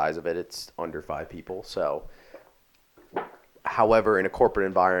the size of it, it's under 5 people. So, however, in a corporate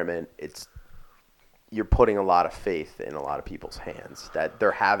environment, you're putting a lot of faith in a lot of people's hands that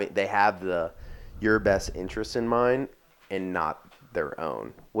they have your best interest in mind and not their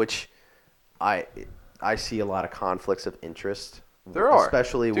own, which I see a lot of conflicts of interest. There are,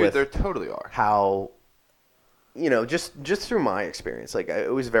 especially Dude, with there totally are. How, just through my experience, like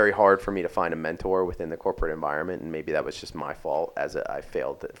it was very hard for me to find a mentor within the corporate environment, and maybe that was just my fault I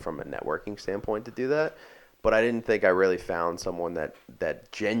failed from a networking standpoint to do that. But I didn't think I really found someone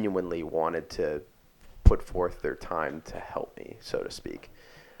that genuinely wanted to put forth their time to help me, so to speak.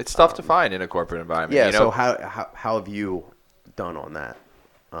 It's tough to find in a corporate environment. Yeah. So how have you done on that?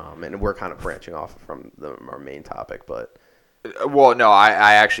 And we're kind of branching off from our main topic, but. Well, no,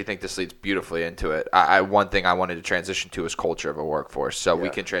 I actually think this leads beautifully into it. One thing I wanted to transition to is culture of a workforce, so we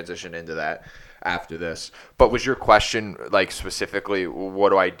can transition into that after this. But was your question like specifically, what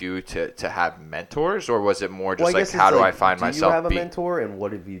do I do to have mentors, or was it more just how do I find myself? Do you have a mentor, and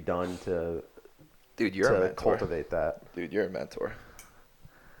what have you done to? Dude, you're a mentor. Cultivate that. Dude, you're a mentor.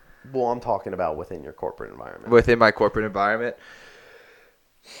 Well, I'm talking about within your corporate environment. Within my corporate environment.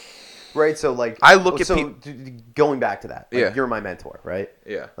 Right, so like I look at people going back to that. Like, yeah, you're my mentor, right?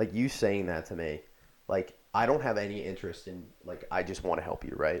 Yeah. Like you saying that to me, like I don't have any interest in like I just want to help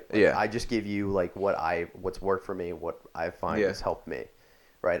you, right? Like, yeah. I just give you like what's worked for me, what I find has helped me,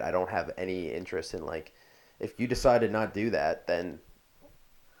 right? I don't have any interest in like if you decide to not do that, then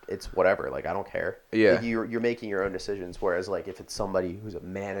it's whatever. Like I don't care. Yeah. Like, you're making your own decisions. Whereas like if it's somebody who's a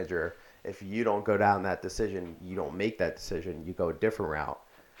manager, if you don't go down that decision, you don't make that decision. You go a different route.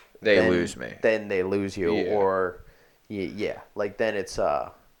 They lose me. Then they lose you, or like then it's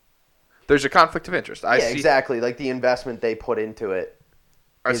there's a conflict of interest. I see exactly. Like the investment they put into it.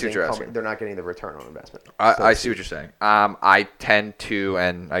 I see what you're asking. They're not getting the return on investment. I see what you're saying. I tend to,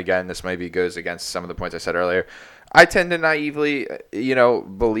 and again, this maybe goes against some of the points I said earlier. I tend to naively,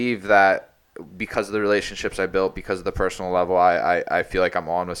 believe that because of the relationships I built, because of the personal level, I feel like I'm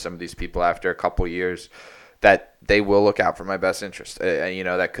on with some of these people after a couple years, that they will look out for my best interest.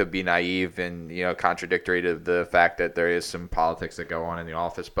 That could be naive and, contradictory to the fact that there is some politics that go on in the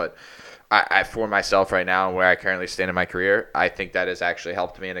office. But I for myself right now and where I currently stand in my career, I think that has actually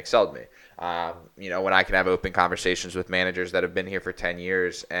helped me and excelled me. When I can have open conversations with managers that have been here for 10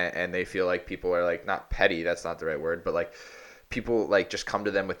 years and they feel like people are like, not petty, that's not the right word, but like people like just come to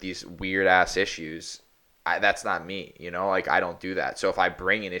them with these weird ass issues. That's not me, I don't do that. So if I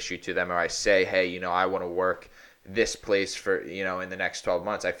bring an issue to them or I say, hey, I want to work this place for, in the next 12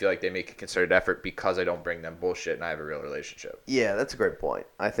 months, I feel like they make a concerted effort because I don't bring them bullshit and I have a real relationship. Yeah, that's a great point.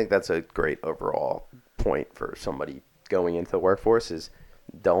 I think that's a great overall point for somebody going into the workforce is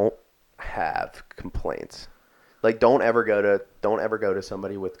don't have complaints. Like don't ever go to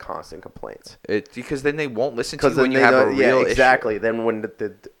somebody with constant complaints. Because then they won't listen to you when you have a real issue. Exactly. Then when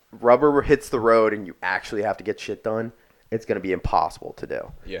the rubber hits the road and you actually have to get shit done, it's going to be impossible to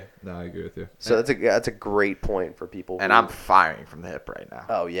do. Yeah, no, I agree with you. So that's a great point for people. And I'm firing from the hip right now.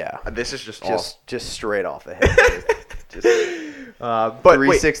 Oh yeah, this is just straight off the hip. But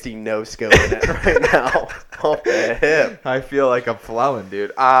 360 no scoping it right now off the hip. I feel like I'm flowing,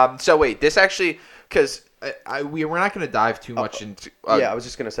 dude. So wait, this actually, because we're not going to dive too much into. I was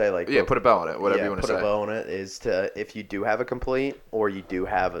just gonna say like put a bow on it. Whatever you want to say. Put a bow on it is to if you do have a complaint or you do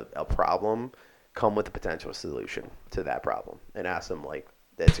have a problem, come with a potential solution to that problem and ask them like.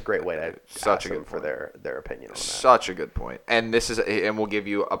 It's a great way to ask them for their opinion on that. Such a good point. And we'll give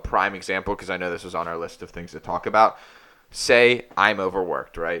you a prime example because I know this was on our list of things to talk about. Say I'm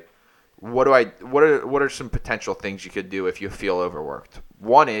overworked, right? What are some potential things you could do if you feel overworked?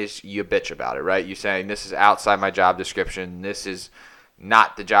 One is you bitch about it, right? You saying this is outside my job description. This is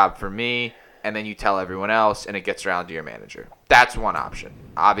not the job for me. And then you tell everyone else, and it gets around to your manager. That's one option.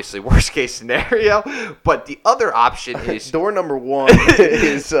 Obviously, worst case scenario. But the other option is door number one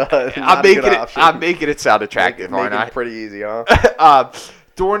is I'm making it sound attractive, aren't I? Making it pretty easy, huh?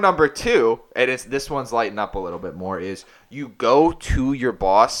 Door number two, and this one's lighting up a little bit more, is you go to your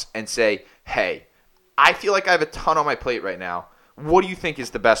boss and say, "Hey, I feel like I have a ton on my plate right now. What do you think is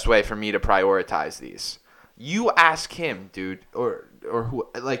the best way for me to prioritize these?" You ask him, dude, or who,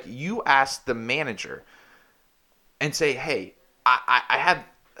 like you ask the manager and say, "Hey, I have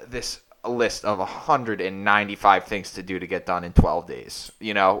this list of 195 things to do to get done in 12 days."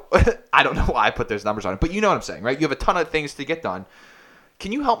 You know, I don't know why I put those numbers on it, but you know what I'm saying, right? You have a ton of things to get done.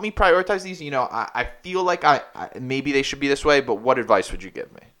 Can you help me prioritize these? You know, I feel like I maybe they should be this way, but what advice would you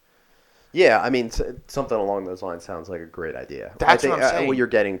give me? Yeah, I mean, something along those lines sounds like a great idea. That's what I'm saying. What you're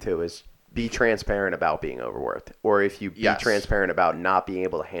getting to is be transparent about being overworked, or if you be transparent about not being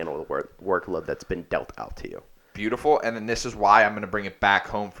able to handle the workload that's been dealt out to you. Beautiful, and then this is why I'm going to bring it back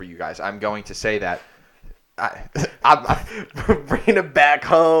home for you guys. I'm going to say that I'm bringing it back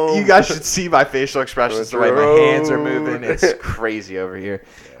home. You guys should see my facial expressions, the way my hands are moving. It's crazy over here.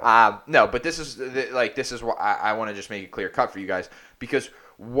 No, but this is why I want to just make it clear cut for you guys, because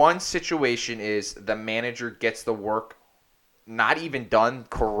one situation is the manager gets the work not even done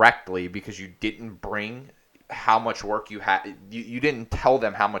correctly because you didn't bring how much work you had. You didn't tell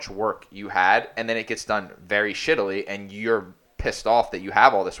them how much work you had, and then it gets done very shittily, and you're pissed off that you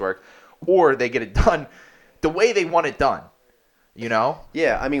have all this work, or they get it done the way they want it done, you know?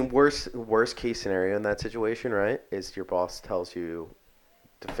 Yeah, I mean, worst case scenario in that situation, right, is your boss tells you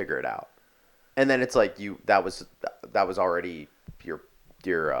to figure it out, and then it's like that was already your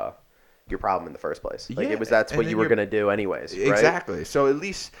problem in the first place. Like that's what you were gonna do anyways, right? Exactly. So at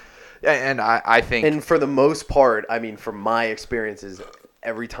least, and I think, and for the most part, I mean, from my experiences,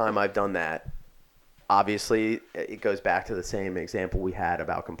 every time I've done that, obviously it goes back to the same example we had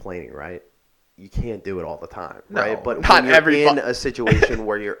about complaining, right? You can't do it all the time, right? But when you're in a situation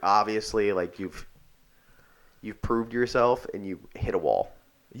where you're obviously like you've proved yourself and you hit a wall,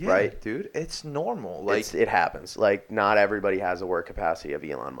 right? Dude, it's normal. Like it happens. Like not everybody has the work capacity of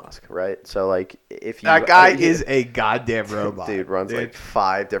Elon Musk, right? So like if that guy is a goddamn robot, dude runs like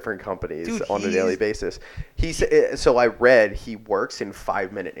 5 different companies on a daily basis. So I read he works in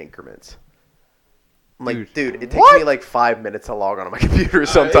 5-minute increments. I'm like, dude, it takes me like 5 minutes to log on my computer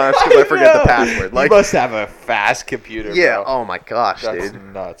sometimes because I forget the password. Like, you must have a fast computer, yeah. Bro. Oh my gosh, that's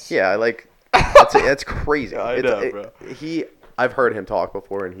dude. Nuts. Yeah, like that's crazy. I know, bro. I've heard him talk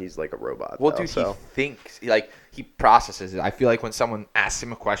before, and he's like a robot. Well, dude, he thinks like he processes it. I feel like when someone asks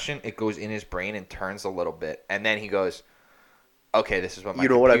him a question, it goes in his brain and turns a little bit, and then he goes, "Okay, this is what my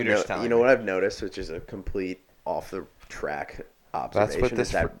computer's telling me." You know what I've noticed, which is a complete off the track observation,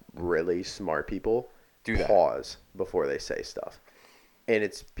 is that really smart people pause before they say stuff. And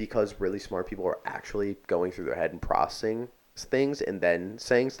it's because really smart people are actually going through their head and processing things and then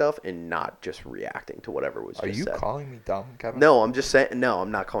saying stuff and not just reacting to whatever was just said. Are you calling me dumb, Kevin? No, I'm just saying, no, I'm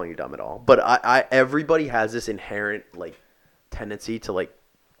not calling you dumb at all. But everybody has this inherent like tendency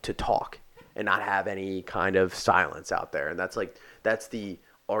to talk and not have any kind of silence out there. And that's the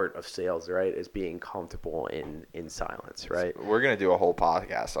art of sales, right? Is being comfortable in silence, right? We're gonna do a whole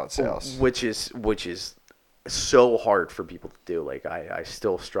podcast on sales, which is so hard for people to do. Like I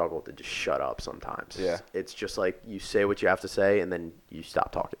still struggle to just shut up sometimes. Yeah, it's just like you say what you have to say and then you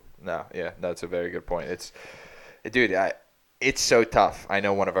stop talking. No, yeah, that's a very good point. It's so tough. I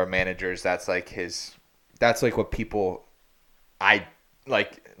know one of our managers. That's like what people.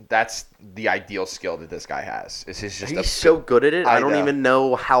 That's the ideal skill that this guy has. He's so good at it. I don't even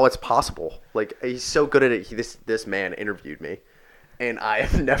know how it's possible. Like he's so good at it. This man interviewed me, and I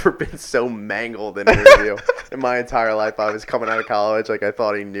have never been so mangled in an interview in my entire life. I was coming out of college, like I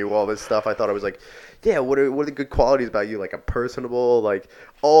thought he knew all this stuff. I thought I was like, yeah, what are the good qualities about you? Like I'm personable, like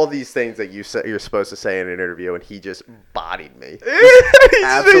all these things that you're supposed to say in an interview, and he just bodied me.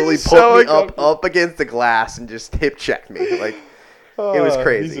 Absolutely put me up against the glass and just hip checked me. Like. It was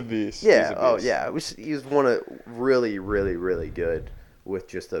crazy. He's a beast. Yeah. Oh, yeah. He was one of really, really, really good with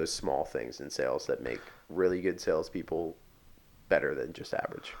just those small things in sales that make really good salespeople better than just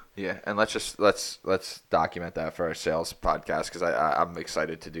average. Yeah, and let's document that for our sales podcast because I'm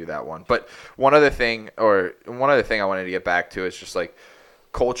excited to do that one. But one other thing I wanted to get back to is just like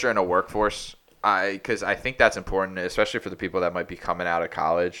culture in a workforce. Because I think that's important, especially for the people that might be coming out of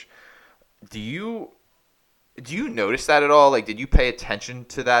college. Do you notice that at all? Like, did you pay attention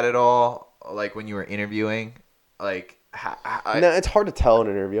to that at all? Like when you were interviewing, like No, it's hard to tell in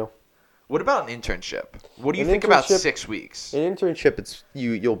an interview. What about an internship? What do you An think about internship- 6 weeks? An internship, it's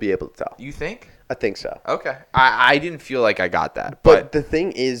you'll be able to tell. You think? I think so. Okay. I didn't feel like I got that. But the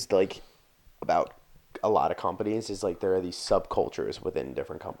thing is, like, about a lot of companies is, like, there are these subcultures within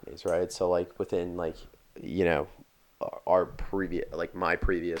different companies, right? So, like, within, like, you know, our previous, like, my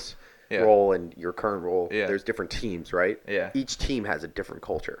previous role and your current role, there's different teams, right? Yeah. Each team has a different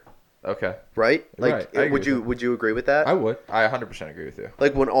culture, Okay. right? Like, Right. I agree would you agree with that? I would. I 100% agree with you.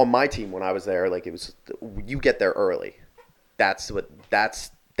 Like, when on my team, when I was there, like, it was, you get there early. That's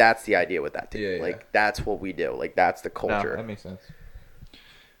the idea with that team. Yeah, yeah. Like, that's what we do. Like, that's the culture. No, that makes sense.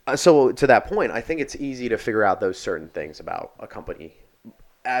 So to that point, I think it's easy to figure out those certain things about a company.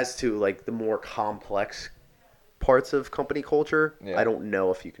 As to like the more complex parts of company culture, I don't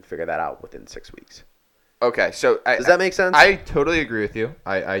know if you can figure that out within 6 weeks. Okay, so Does that make sense? I totally agree with you.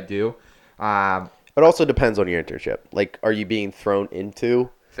 I do. It also depends on your internship. Like, are you being thrown into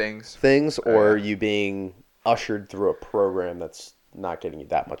Things. or are you being ushered through a program that's not getting you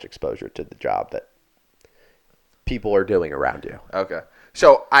that much exposure to the job that people are doing around you? Okay.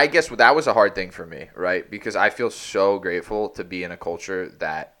 So I guess that was a hard thing for me, right? Because I feel so grateful to be in a culture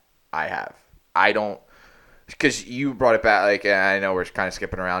that I have. I don't – because you brought it back. Like, and I know we're kind of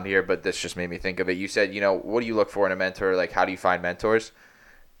skipping around here, but this just made me think of it. You said, you know, what do you look for in a mentor? Like, how do you find mentors?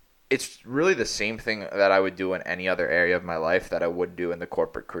 It's really the same thing that I would do in any other area of my life that I would do in the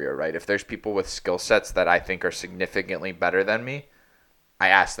corporate career, right? If there's people with skill sets that I think are significantly better than me, I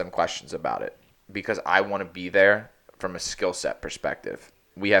ask them questions about it because I want to be there from a skill set perspective.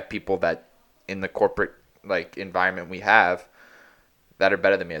 We have people that in the corporate like environment we have that are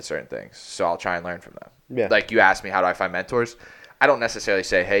better than me at certain things. So I'll try and learn from them. Yeah. Like you asked me, how do I find mentors? I don't necessarily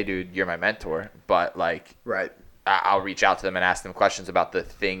say, hey, dude, you're my mentor, but like Right. I'll reach out to them and ask them questions about the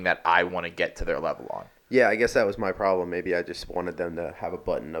thing that I want to get to their level on. Yeah, I guess that was my problem. Maybe I just wanted them to have a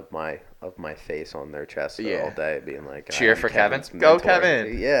button of my face on their chest all day, being like, cheer "I'm for Kevin's Kevin. Go mentor."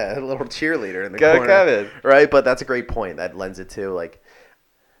 Kevin. Yeah, a little cheerleader in the Go corner. Kevin. Right, but that's a great point. That lends it to like,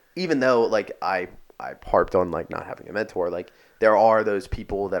 even though like I harped on like not having a mentor, like there are those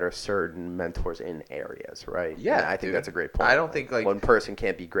people that are certain mentors in areas, right? Yeah, and I think dude. that's a great point. I don't think like one person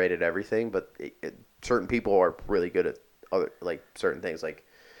can't be great at everything, but certain people are really good at other like certain things, like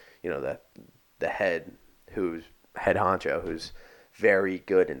you know the head honcho who's very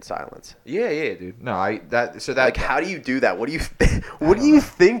good in silence. yeah, dude. No, Like, how do you do that? What do you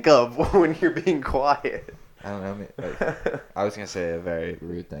think of when you're being quiet? I don't know. Like, I was gonna say a very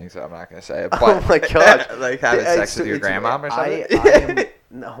rude thing, so I'm not gonna say it. But, Oh my gosh! like having sex with your grandma or something.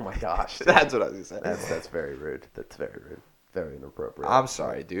 Oh my gosh! That's what I was gonna say. That's very rude. That's very rude. Very inappropriate. I'm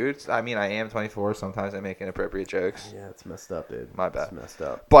sorry, dude. I mean, I am 24. Sometimes I make inappropriate jokes. Yeah, it's messed up, dude. My bad. It's messed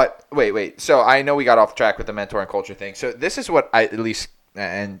up. But wait. So I know we got off track with the mentor and culture thing. So this is what I at least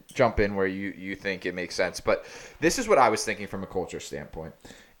and jump in where you think it makes sense. But this is what I was thinking from a culture standpoint.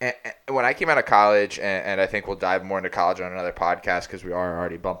 And when I came out of college, and I think we'll dive more into college on another podcast because we are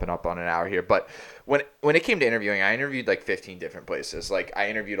already bumping up on an hour here. But when it came to interviewing, I interviewed like 15 different places. Like I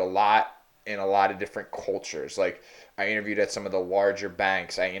interviewed a lot in a lot of different cultures. Like I interviewed at some of the larger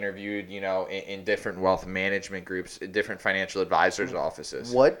banks. I interviewed, in different wealth management groups, different financial advisors'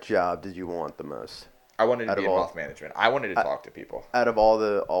 offices. What job did you want the most? I wanted to be in wealth management. I wanted to talk to people. Out of all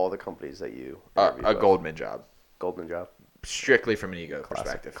the companies that you interviewed A with. Goldman job. Goldman job. Strictly from an ego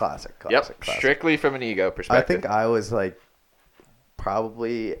perspective. Classic. Yep. Strictly from an ego perspective. I think I was like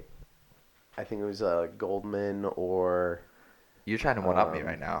probably. I think it was Goldman or. You're trying to one up me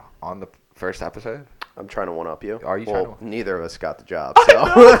right now on the first episode. I'm trying to one up you. Are you well, trying to? Neither of us got the job.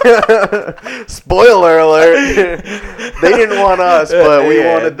 So, spoiler alert! They didn't want us, but we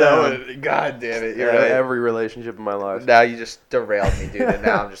wanted them. God damn it! You're Yeah, right. every relationship in my life. Now you just derailed me, dude, and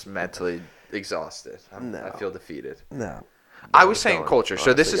now I'm just mentally exhausted. No. I feel defeated. No. I was saying culture.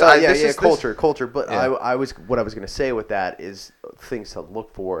 So this is culture. But Yeah. what I was going to say with that is things to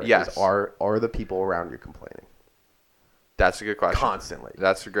look for. Yes. Is are the people around you complaining That's a good question. constantly?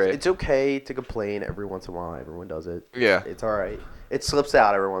 That's great. It's okay to complain every once in a while. Everyone does it. Yeah. It's all right. It slips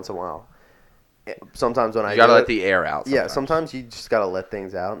out every once in a while. Sometimes when I You gotta do let it, the air out. yeah, sometimes you just gotta let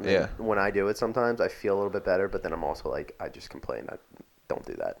things out. And Yeah. When I do it, sometimes I feel a little bit better, but then I'm also like, I just complain don't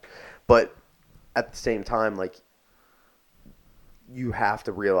do that. But at the same time, like, you have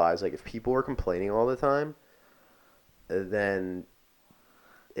to realize, like, if people are complaining all the time, then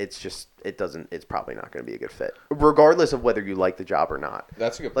it's probably not going to be a good fit, regardless of whether you like the job or not.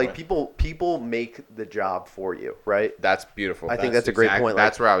 That's a good point. Like, people make the job for you, right? That's beautiful. I think that's a great point. Like,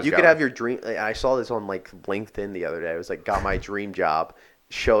 that's where I was You going. could have your dream. I saw this on, like, LinkedIn the other day. I was like, got my dream job,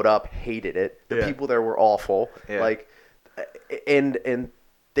 showed up, hated it. The people there were awful. Yeah. Like, and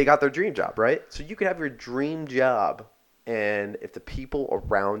they got their dream job, right? So you could have your dream job, and if the people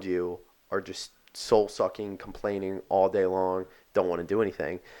around you are just soul-sucking, complaining all day long, don't want to do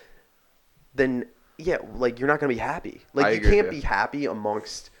anything, then, yeah, like, you're not going to be happy. Like, you can't be happy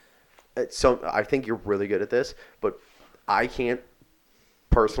amongst I think you're really good at this, but I can't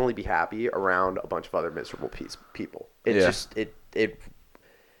personally be happy around a bunch of other miserable people. It's just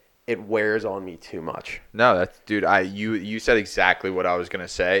it wears on me too much. No, that's, dude, you said exactly what I was going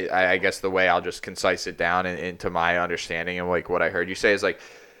to say. I guess the way I'll just concise it down into my understanding and, like, what I heard you say is, like,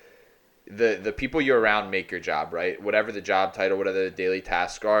 the people you're around make your job, right? Whatever the job title, whatever the daily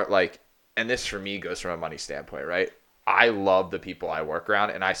tasks are, like, and this for me goes from a money standpoint, right? I love the people I work around,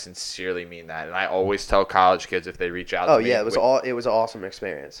 and I sincerely mean that. And I always tell college kids if they reach out to me. Oh, yeah, it was an awesome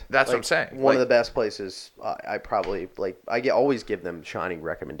experience. That's like, what I'm saying. One of the best places. I probably, like, always give them shining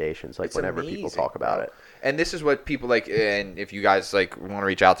recommendations, like, whenever people talk about it. And this is what people like, and if you guys, like, want to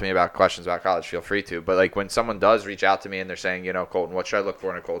reach out to me about questions about college, feel free to. But, like, when someone does reach out to me and they're saying, you know, Colton, what should I look for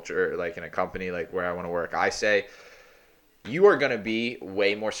in a culture, like, in a company, like, where I want to work? I say, you are going to be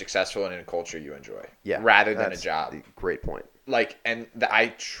way more successful in a culture you enjoy, rather than a job. Great point. Like, and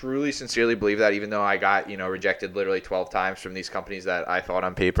I truly, sincerely believe that, even though I got, you know, rejected literally 12 times from these companies that I thought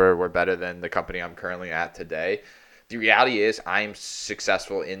on paper were better than the company I'm currently at today. The reality is I'm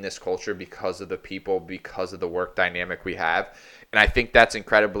successful in this culture because of the people, because of the work dynamic we have. And I think that's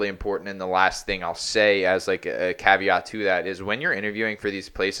incredibly important. And the last thing I'll say as, like, a caveat to that is when you're interviewing for these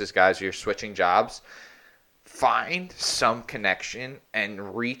places, guys, you're switching jobs, find some connection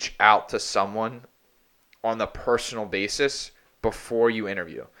and reach out to someone on the personal basis before you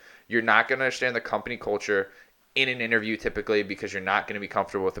interview. You're not going to understand the company culture in an interview typically because you're not going to be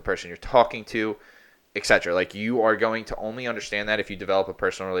comfortable with the person you're talking to, etc. Like, you are going to only understand that if you develop a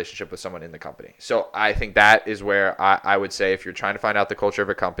personal relationship with someone in the company. So I think that is where I would say, if you're trying to find out the culture of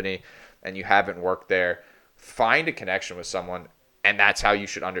a company and you haven't worked there, find a connection with someone, and that's how you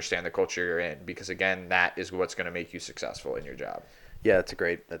should understand the culture you're in, because, again, that is what's going to make you successful in your job. Yeah, that's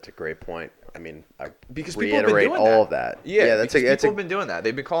a great point. I mean, because reiterate people have been doing all that. of that. Yeah, people have been doing that.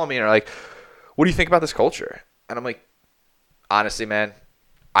 They've been calling me and are like, "What do you think about this culture?" And I'm like, honestly, man,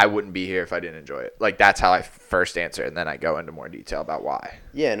 I wouldn't be here if I didn't enjoy it. Like, that's how I first answer, and then I go into more detail about why.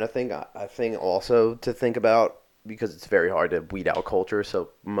 Yeah, and I think also to think about, because it's very hard to weed out culture. So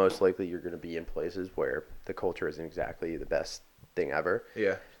most likely you're going to be in places where the culture isn't exactly the best thing ever.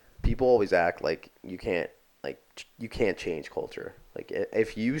 Yeah. People always act like you can't change culture. Like,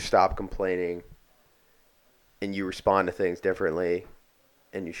 if you stop complaining and you respond to things differently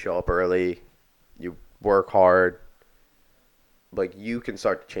and you show up early, you work hard, like, you can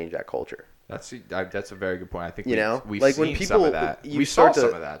start to change that culture. That's a very good point. I think we've like, seen when people, some of that. We saw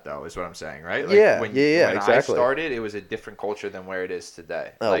some of that, though, is what I'm saying, right? Like, yeah, when exactly. I started, it was a different culture than where it is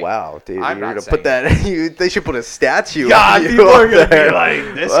today. Oh, like, wow, dude! I'm You're not gonna saying put that. They should put a statue. God, of people you are up gonna there. be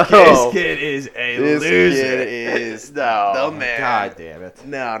like, this kid is a This loser. kid is no, the man. God damn it.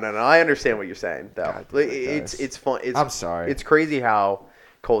 No. I understand what you're saying, though. God damn Like, it, it's fun. I'm sorry. It's crazy how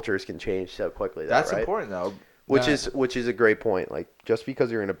cultures can change so quickly. That's right? important, though. Which is a great point. Like, just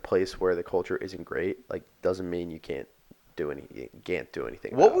because you're in a place where the culture isn't great, like, doesn't mean you can't do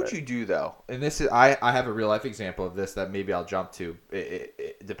anything. What would you do, though? And this is I have a real life example of this that maybe I'll jump to,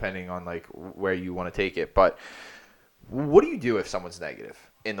 depending on, like, where you want to take it. But what do you do if someone's negative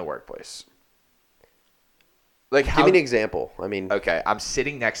in the workplace? Like, Give me an example. I mean, okay, I'm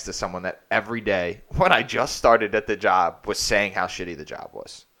sitting next to someone that every day when I just started at the job was saying how shitty the job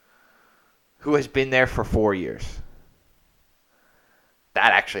was, who has been there for 4 years.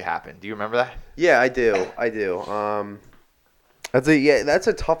 That actually happened. Do you remember that? yeah, I do. That's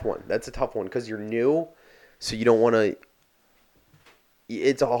a tough one. That's a tough one because you're new, so you don't want to.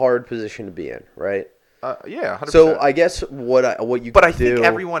 It's a hard position to be in, right? Yeah, 100%. So I guess what you. But could I think do,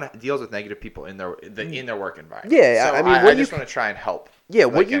 everyone deals with negative people in their work environment. Yeah, so I mean, I just want to try and help. Yeah,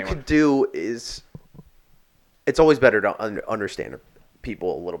 like, what you anyone. could do is, it's always better to understand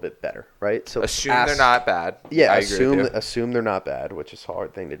people a little bit better, right? So Assume they're not bad. Yeah, I agree with you. assume they're not bad, which is a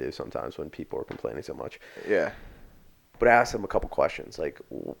hard thing to do sometimes when people are complaining so much. Yeah. But ask them a couple questions, like,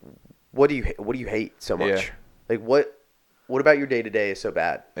 what do you hate so much? Yeah. Like, what what about your day to day is so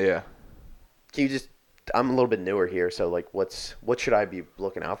bad? Yeah. Can you just? I'm a little bit newer here, so like, what should I be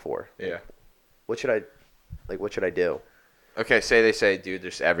looking out for? Yeah. What should I do? Okay, they say, dude,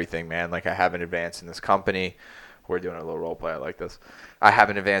 there's everything, man. Like, I haven't advanced in this company. We're doing a little role play. I like this. I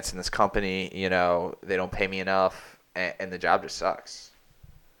haven't advanced in this company. You know, they don't pay me enough, and the job just sucks.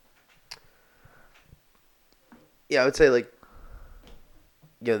 Yeah, I would say like,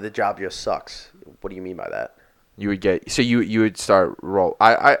 the job just sucks. What do you mean by that? You would get you would start roll.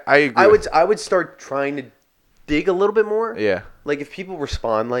 I agree. I would start trying to dig a little bit more. Yeah. Like if people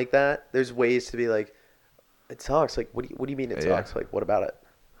respond like that, there's ways to be like, it sucks. Like what do you mean it sucks? Like what about it?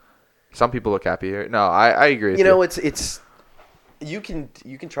 Some people look happy here. No, I agree. With It's you can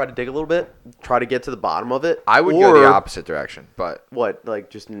try to dig a little bit, try to get to the bottom of it. I would go the opposite direction, but what like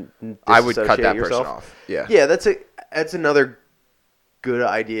just I would cut that yourself? person off. Yeah. Yeah, that's another good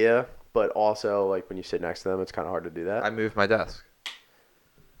idea, but also like when you sit next to them, it's kind of hard to do that. I moved my desk.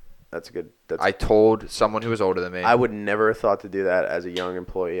 That's a good. I told someone who was older than me. I would never have thought to do that as a young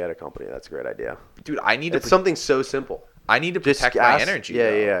employee at a company. That's a great idea. Dude, It's something so simple. I need to protect my energy.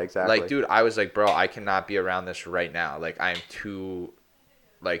 Yeah, though. yeah, exactly. Like, dude, I was like, bro, I cannot be around this right now. Like, I'm too,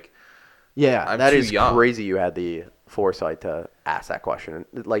 like, yeah, I'm that too is young. crazy. You had the foresight to ask that question,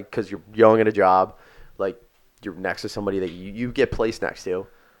 like, because you're young at a job, like, you're next to somebody that you get placed next to.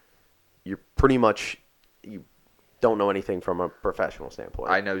 You're pretty much you don't know anything from a professional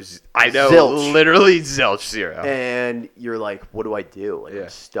standpoint. I know, Zilch. literally zilch, zero. And you're like, what do I do? Like, Yeah. I'm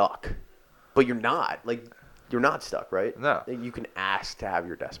stuck. But you're not. Like, you're not stuck, right? No. You can ask to have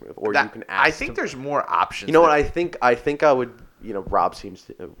your desk move, or you can ask. I think there's more options. You know what? I think I would. Rob seems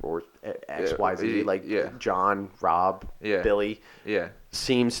to, or X, Y, Z, Yeah, like yeah. John, Rob, Yeah. Billy, Yeah.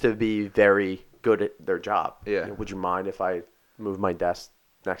 seems to be very good at their job. Yeah. Would you mind if I move my desk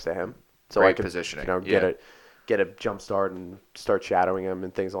next to him so Great I could positioning. get a jump start and start shadowing him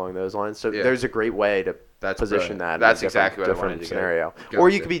and things along those lines? So Yeah. there's a great way to That's position brilliant. that. That's in a exactly what I wanted different to scenario. go Or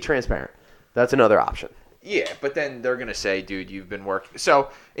you to. could be transparent. That's another option. Yeah, but then they're gonna say, dude, you've been working. So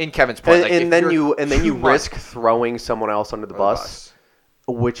in Kevin's point, And, like, and if then you're you 2 months risk throwing someone else under the on bus,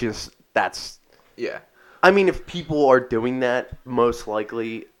 which is that's. Yeah. I mean, if people are doing that, most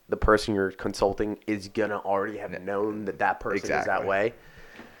likely the person you're consulting is gonna already have known that person is that Exactly. way.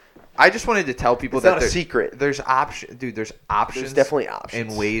 I just wanted to tell people It's that not a secret. There's option, dude. There's options. There's definitely options.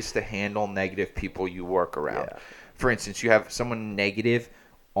 and ways to handle negative people you work around. Yeah. For instance, you have someone negative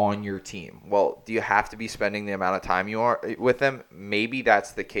on your team. Well, do you have to be spending the amount of time you are with them? Maybe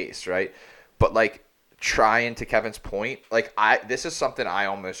that's the case, right? But like, trying to Kevin's point, like this is something I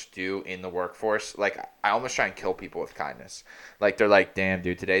almost do in the workforce. Like, I almost try and kill people with kindness. Like, they're like, damn,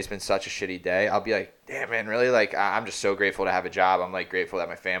 dude, today's been such a shitty day. I'll be like, damn, man, really? Like, I'm just so grateful to have a job. I'm like grateful that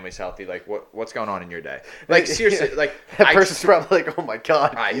my family's healthy. Like, what's going on in your day? Like, seriously, like, That person's probably like, oh my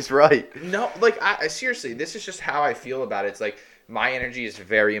god, he's right. No, like, I seriously, this is just how I feel about it. It's like, my energy is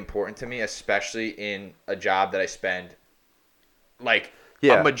very important to me, especially in a job that I spend like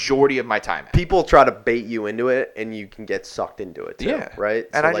a majority of my time at. People try to bait you into it, and you can get sucked into it too, Yeah. right?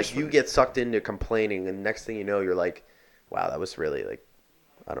 And So I like just- you get sucked into complaining, and next thing you know, you're like, wow, that was really like,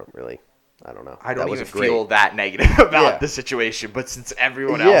 I don't know. I don't That even wasn't great. feel that negative about Yeah. the situation, but since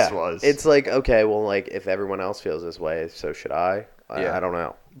everyone else was, It's like, okay, well, like if everyone else feels this way, so should I? Yeah. I don't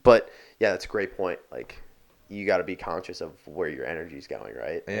know. But yeah, that's a great point. Like, you got to be conscious of where your energy is going,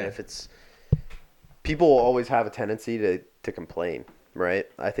 right? Yeah. And if it's people always have a tendency to complain, right?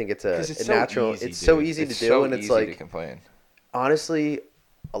 I think it's 'Cause a so natural. easy, it's so dude. easy to do, so and it's easy like to complain. honestly,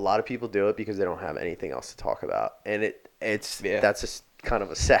 a lot of people do it because they don't have anything else to talk about, and that's just kind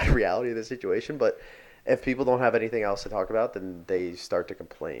of a sad reality of the situation. But if people don't have anything else to talk about, then they start to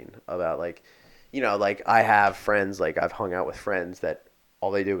complain about like I have friends, like I've hung out with friends that all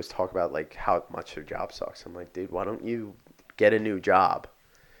they do is talk about like how much their job sucks. I'm like, dude, why don't you get a new job,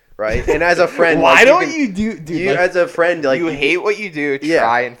 right? And as a friend, Why like, don't you do, dude? you like, as a friend, like you hate what you do. Yeah.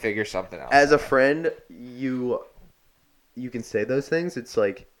 Try and figure something out. as a friend, you can say those things. It's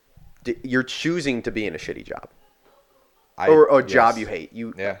like you're choosing to be in a shitty job or a job you hate.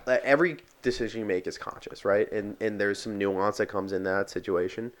 Yeah. Every decision you make is conscious, right? And there's some nuance that comes in that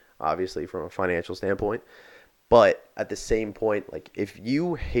situation, obviously from a financial standpoint. But at the same point, like if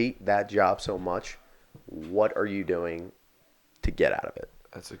you hate that job so much, what are you doing to get out of it?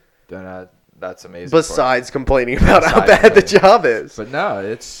 That's amazing. Besides complaining about how Besides bad the job is. But no,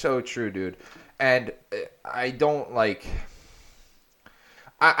 it's so true, dude. And I don't like.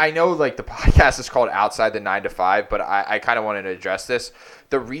 I know like the podcast is called Outside the 9 to 5, but I kind of wanted to address this.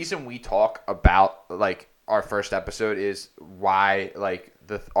 The reason we talk about like our first episode is why like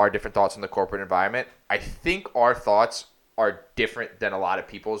our different thoughts on the corporate environment. I think our thoughts are different than a lot of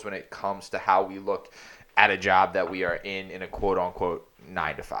people's when it comes to how we look at a job that we are in a quote unquote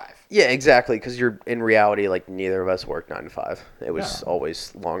 9 to 5. Yeah, exactly. Because you're in reality, like neither of us work 9 to 5. It was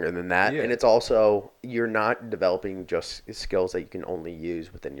always longer than that, Yeah. and it's also you're not developing just skills that you can only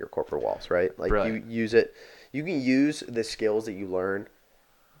use within your corporate walls, right? Like Brilliant. you use it, you can use the skills that you learn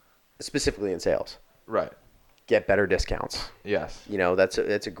specifically in sales, Right. get better discounts. Yes. You know, that's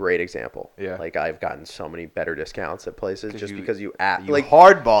a great example. Yeah. Like I've gotten so many better discounts at places just you- because you ask, You like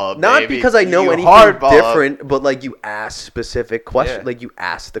hardball, not baby. because I know You anything hardball. different, but like you ask specific questions. Yeah. Like you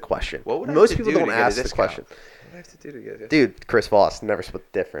ask the question. What would I Most have to people do to don't get a ask the discount? question. What do I have to do to get it? Dude, Chris Voss never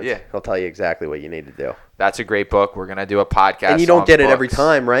split the difference. Yeah. He'll tell you exactly what you need to do. That's a great book. We're gonna do a podcast. And you don't on get it every books.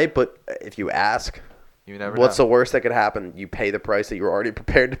 time, right? But if you ask, You never what's know. the worst that could happen? You pay the price that you're already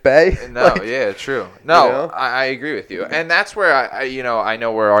prepared to pay. No, Like, yeah, true. No, you know? I agree with you, and that's where I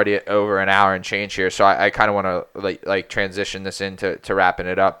know we're already at over an hour and change here, so I kind of want to like transition this into wrapping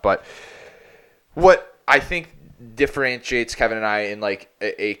it up. But what I think differentiates Kevin and I in like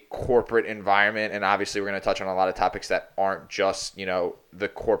a corporate environment, and obviously we're going to touch on a lot of topics that aren't just the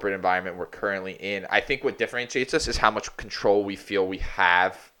corporate environment we're currently in. I think what differentiates us is how much control we feel we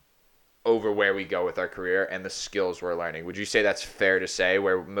have over where we go with our career and the skills we're learning. Would you say that's fair to say,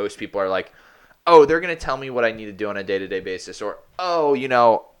 where most people are like, oh, they're going to tell me what I need to do on a day-to-day basis, or, oh,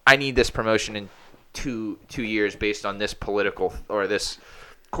 I need this promotion in two years based on this political or this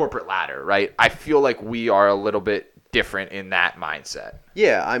corporate ladder, right? I feel like we are a little bit different in that mindset.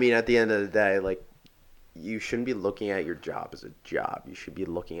 Yeah, I mean, at the end of the day, like, you shouldn't be looking at your job as a job. You should be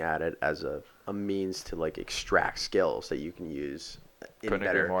looking at it as a means to, like, extract skills that you can use Couldn't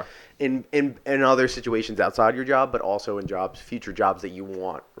agree more. in other situations outside your job, but also in future jobs that you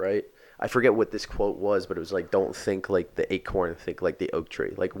want, right? I forget what this quote was, but it was like, don't think like the acorn, think like the oak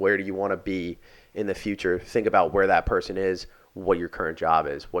tree. Like, where do you want to be in the future? Think about where that person is, what your current job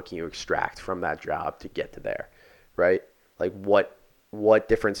is, what can you extract from that job to get to there, right? Like, what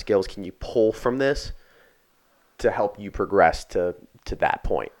different skills can you pull from this to help you progress to that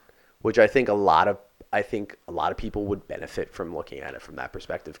point, which I think a lot of people would benefit from looking at it from that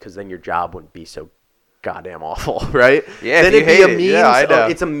perspective, because then your job wouldn't be so goddamn awful, right? Yeah, then if you it'd be a hate it. means. Yeah, I know.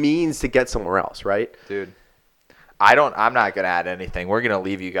 It's a means to get somewhere else, right? Dude, I'm not going to add anything. We're going to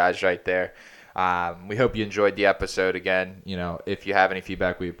leave you guys right there. We hope you enjoyed the episode. Again, if you have any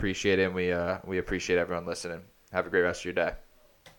feedback, we appreciate it, and we appreciate everyone listening. Have a great rest of your day.